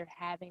 that they're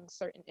having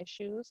certain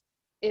issues.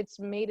 it's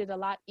made it a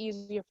lot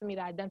easier for me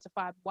to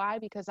identify why,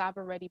 because I've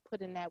already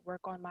put in that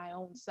work on my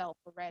own self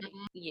already.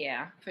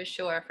 Yeah, for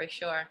sure, for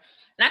sure.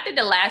 And I think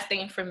the last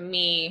thing for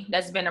me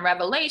that's been a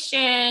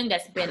revelation,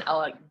 that's been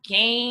a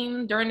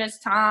game during this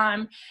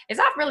time, is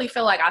I really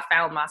feel like I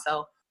found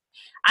myself.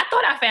 I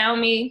thought I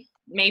found me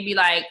maybe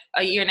like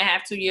a year and a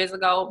half, 2 years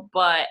ago,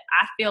 but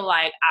I feel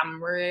like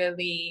I'm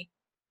really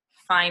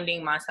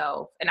finding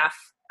myself, and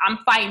I'm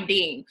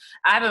finding.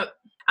 I haven't.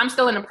 I'm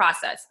still in the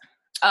process,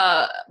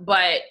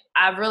 but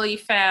I've really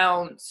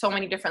found so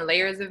many different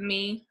layers of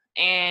me,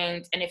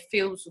 and it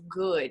feels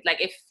good. Like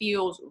it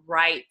feels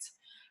right,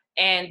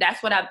 and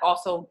that's what I've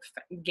also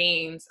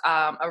gained,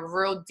 a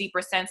real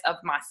deeper sense of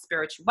my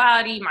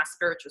spirituality, my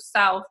spiritual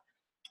self.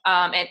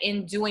 And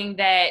in doing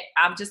that,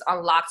 I've just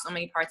unlocked so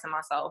many parts of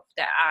myself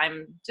that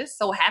I'm just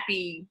so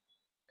happy.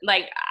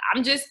 Like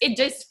it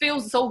just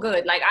feels so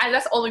good. Like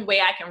that's the only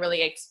way I can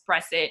really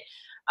express it.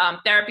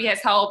 Therapy has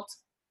helped,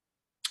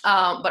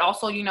 but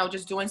also,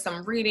 just doing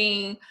some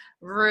reading,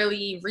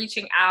 really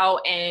reaching out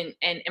and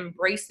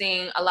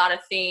embracing a lot of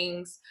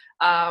things.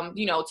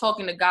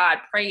 Talking to God,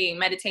 praying,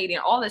 meditating,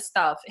 all this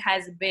stuff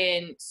has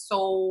been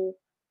so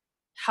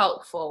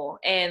helpful.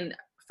 And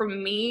for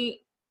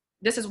me,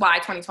 this is why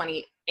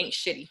 2020 ain't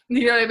shitty.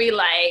 You know what I mean?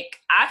 Like,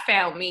 I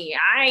found me.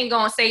 I ain't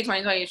gonna say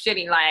 2020 is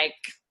shitty. Like,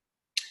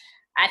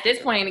 at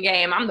this point in the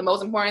game, I'm the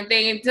most important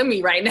thing to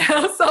me right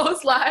now. So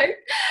it's like,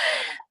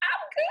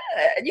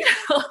 I'm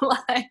good.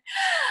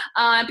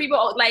 Like,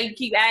 people like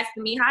keep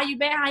asking me, how you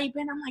been? How you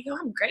been? I'm like, yo,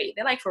 I'm great.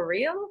 They're like, for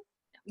real?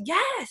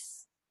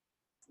 Yes.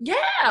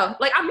 Yeah.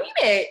 Like, I mean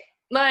it.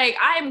 Like,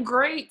 I am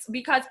great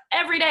because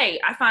every day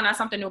I find out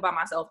something new about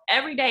myself.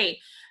 Every day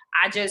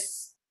I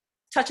just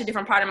touch a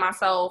different part of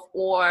myself,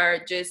 or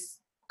just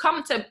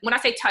come to, when I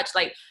say touch,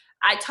 like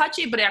I touch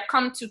it, but I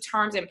come to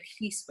terms and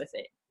peace with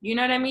it. You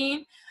know what I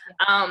mean?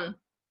 I'm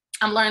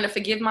learning to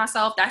forgive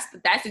myself. That's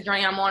the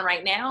journey I'm on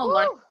right now.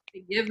 Learning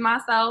to forgive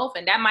myself.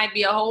 And that might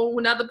be a whole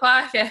nother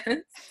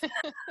podcast.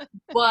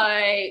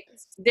 But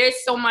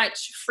there's so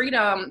much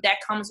freedom that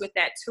comes with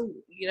that too.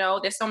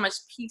 There's so much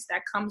peace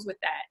that comes with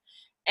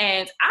that.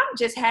 And I'm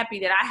just happy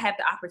that I have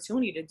the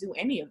opportunity to do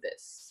any of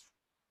this.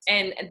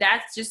 And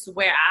that's just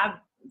where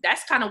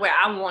that's kind of where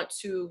I want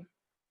to,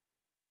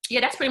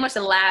 that's pretty much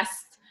the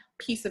last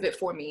piece of it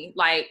for me.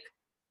 Like,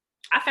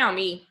 I found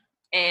me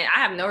and I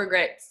have no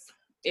regrets.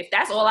 If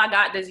that's all I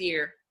got this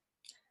year,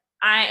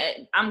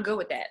 I'm good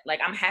with that. Like,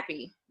 I'm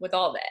happy with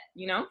all that,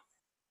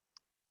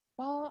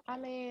 Well, I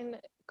mean,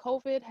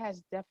 COVID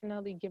has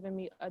definitely given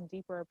me a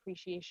deeper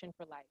appreciation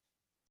for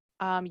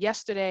life.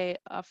 Yesterday,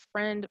 a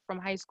friend from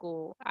high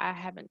school, I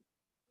haven't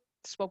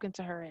spoken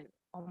to her in,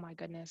 oh my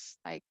goodness,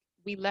 like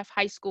we left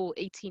high school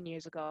 18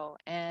 years ago,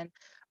 and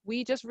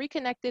we just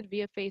reconnected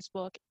via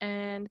Facebook,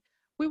 and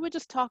we were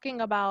just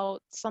talking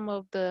about some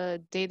of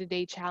the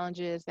day-to-day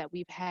challenges that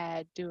we've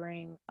had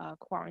during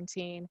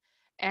quarantine.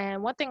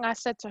 And one thing I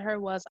said to her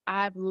was,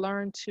 I've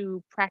learned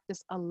to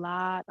practice a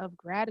lot of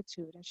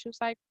gratitude. And she was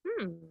like,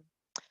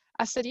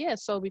 I said, yeah.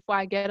 So before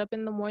I get up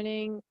in the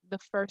morning, the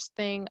first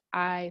thing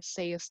I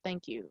say is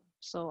thank you.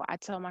 So I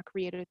tell my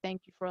creator,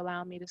 thank you for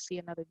allowing me to see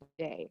another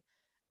day,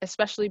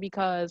 especially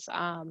because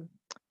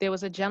there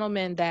was a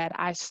gentleman that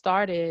I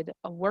started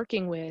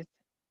working with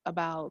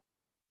about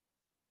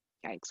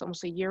like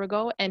almost a year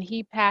ago, and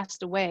he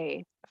passed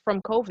away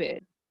from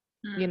COVID,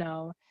 you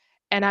know.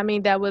 And I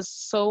mean, that was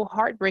so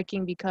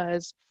heartbreaking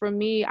because for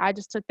me, I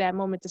just took that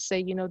moment to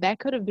say, that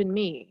could have been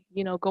me,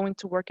 going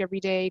to work every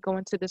day,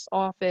 going to this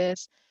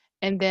office,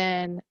 and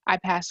then I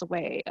pass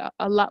away.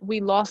 We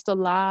lost a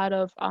lot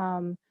of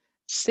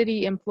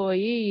city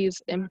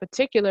employees in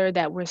particular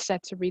that were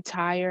set to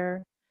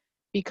retire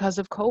because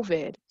of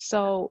COVID.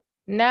 So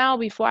now,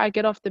 before I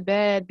get off the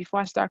bed,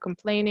 before I start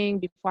complaining,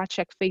 before I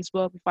check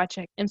Facebook, before I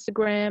check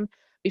Instagram,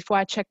 before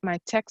I check my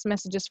text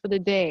messages for the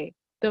day,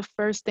 the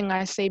first thing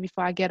I say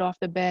before I get off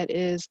the bed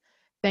is,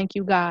 thank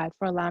you, God,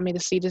 for allowing me to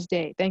see this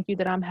day. Thank you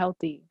that I'm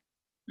healthy.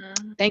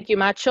 Thank you,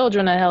 my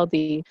children are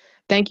healthy.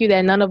 Thank you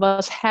that none of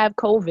us have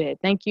COVID.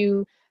 Thank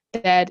you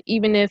that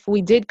even if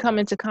we did come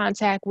into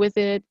contact with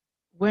it,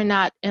 we're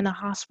not in a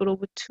hospital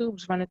with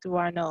tubes running through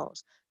our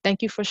nose.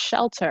 Thank you for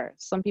shelter.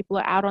 Some people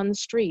are out on the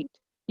street.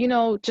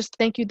 Just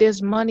thank you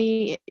there's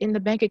money in the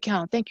bank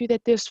account. Thank you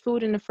that there's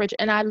food in the fridge.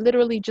 And I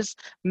literally just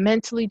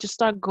mentally just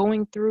start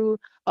going through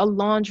a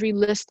laundry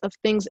list of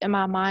things in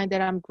my mind that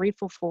I'm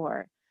grateful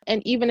for.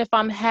 And even if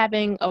I'm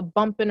having a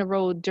bump in the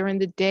road during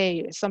the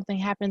day, if something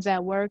happens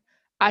at work,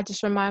 I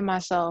just remind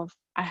myself,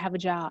 I have a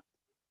job,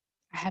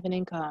 I have an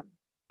income,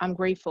 I'm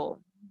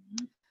grateful.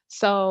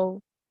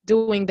 So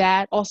doing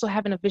that, also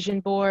having a vision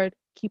board,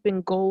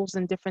 keeping goals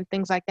and different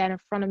things like that in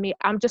front of me,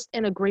 I'm just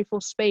in a grateful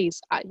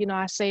space. I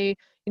say,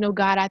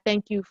 God, I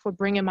thank you for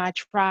bringing my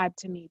tribe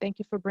to me. Thank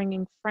you for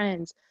bringing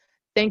friends.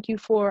 Thank you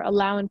for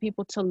allowing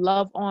people to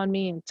love on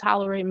me and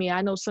tolerate me.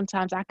 I know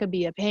sometimes I could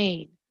be a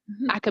pain.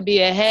 I could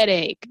be a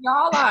headache.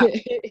 Y'all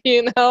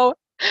are.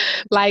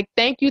 Like,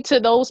 thank you to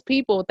those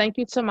people. Thank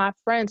you to my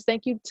friends.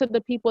 Thank you to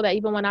the people that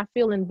even when I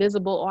feel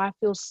invisible or I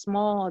feel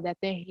small, that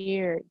they're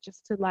here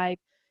just to like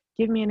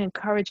give me an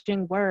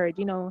encouraging word,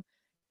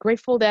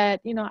 grateful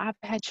that, I've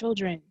had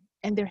children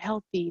and they're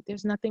healthy.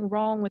 There's nothing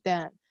wrong with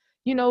them.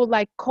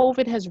 Like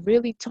COVID has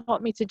really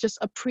taught me to just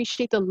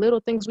appreciate the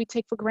little things we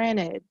take for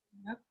granted.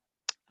 Yep.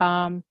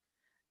 I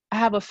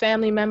have a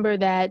family member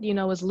that,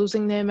 is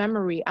losing their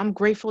memory. I'm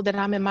grateful that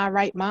I'm in my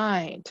right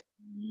mind,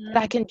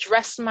 that I can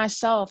dress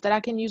myself, that I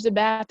can use the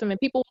bathroom. And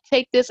people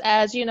take this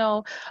as,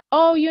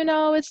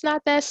 oh, it's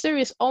not that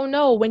serious. Oh,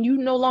 no, when you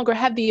no longer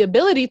have the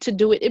ability to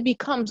do it, it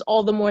becomes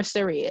all the more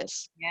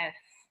serious. Yes.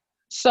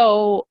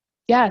 So,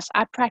 yes,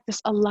 I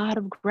practice a lot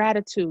of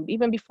gratitude.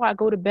 Even before I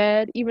go to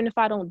bed, even if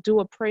I don't do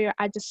a prayer,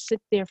 I just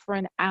sit there for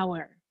an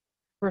hour,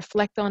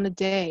 reflect on the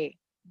day.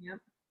 Yep.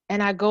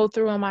 And I go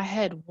through in my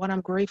head what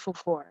I'm grateful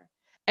for.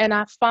 And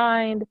I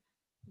find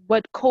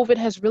what COVID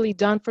has really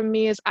done for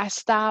me is I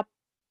stopped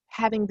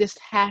having this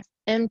half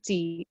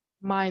empty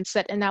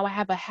mindset, and now I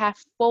have a half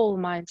full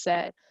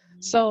mindset.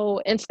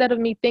 So instead of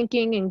me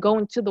thinking and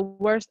going to the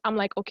worst, I'm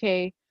like,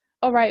 okay,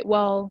 all right,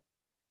 well,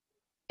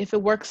 if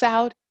it works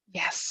out,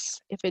 yes.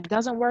 If it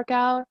doesn't work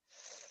out,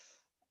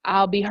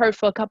 I'll be hurt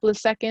for a couple of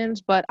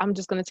seconds, but I'm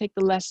just going to take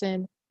the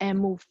lesson and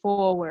move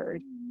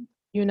forward.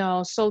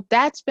 So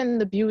that's been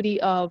the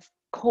beauty of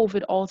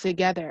COVID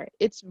altogether.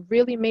 It's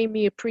really made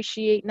me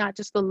appreciate not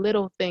just the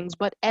little things,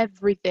 but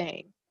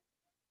everything,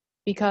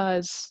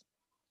 because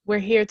we're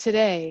here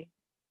today,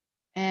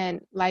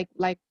 and like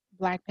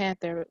Black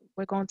Panther,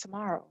 we're going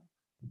tomorrow.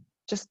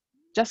 Just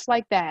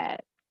like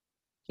that,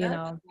 Just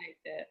like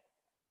that.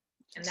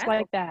 And just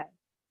like that.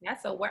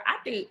 That's a word. I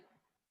think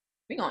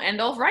we're gonna end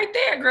off right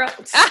there, girl.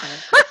 Preach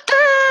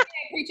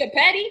a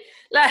petty.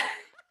 Like,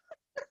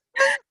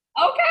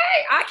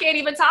 okay, I can't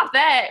even top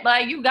that.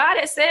 Like, you got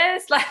it,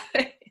 sis. Like,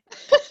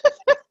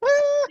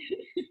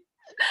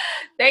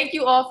 thank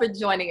you all for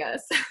joining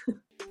us.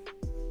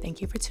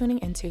 Thank you for tuning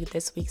into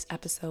this week's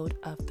episode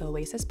of the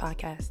Oasis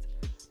Podcast.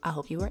 I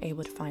hope you were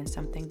able to find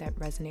something that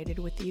resonated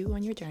with you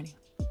on your journey.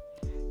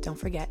 Don't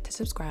forget to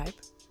subscribe,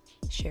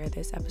 share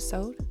this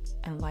episode,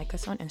 and like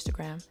us on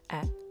Instagram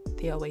at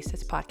the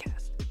Oasis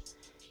Podcast.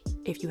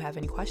 If you have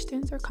any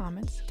questions or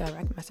comments,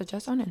 direct message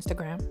us on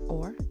Instagram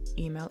or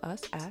email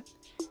us at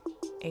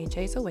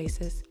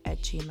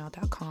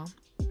ajaysoasis@gmail.com.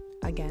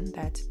 Again,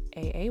 that's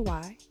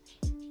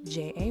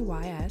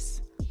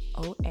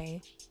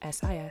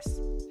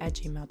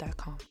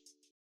AAYJAYSOASIS@gmail.com.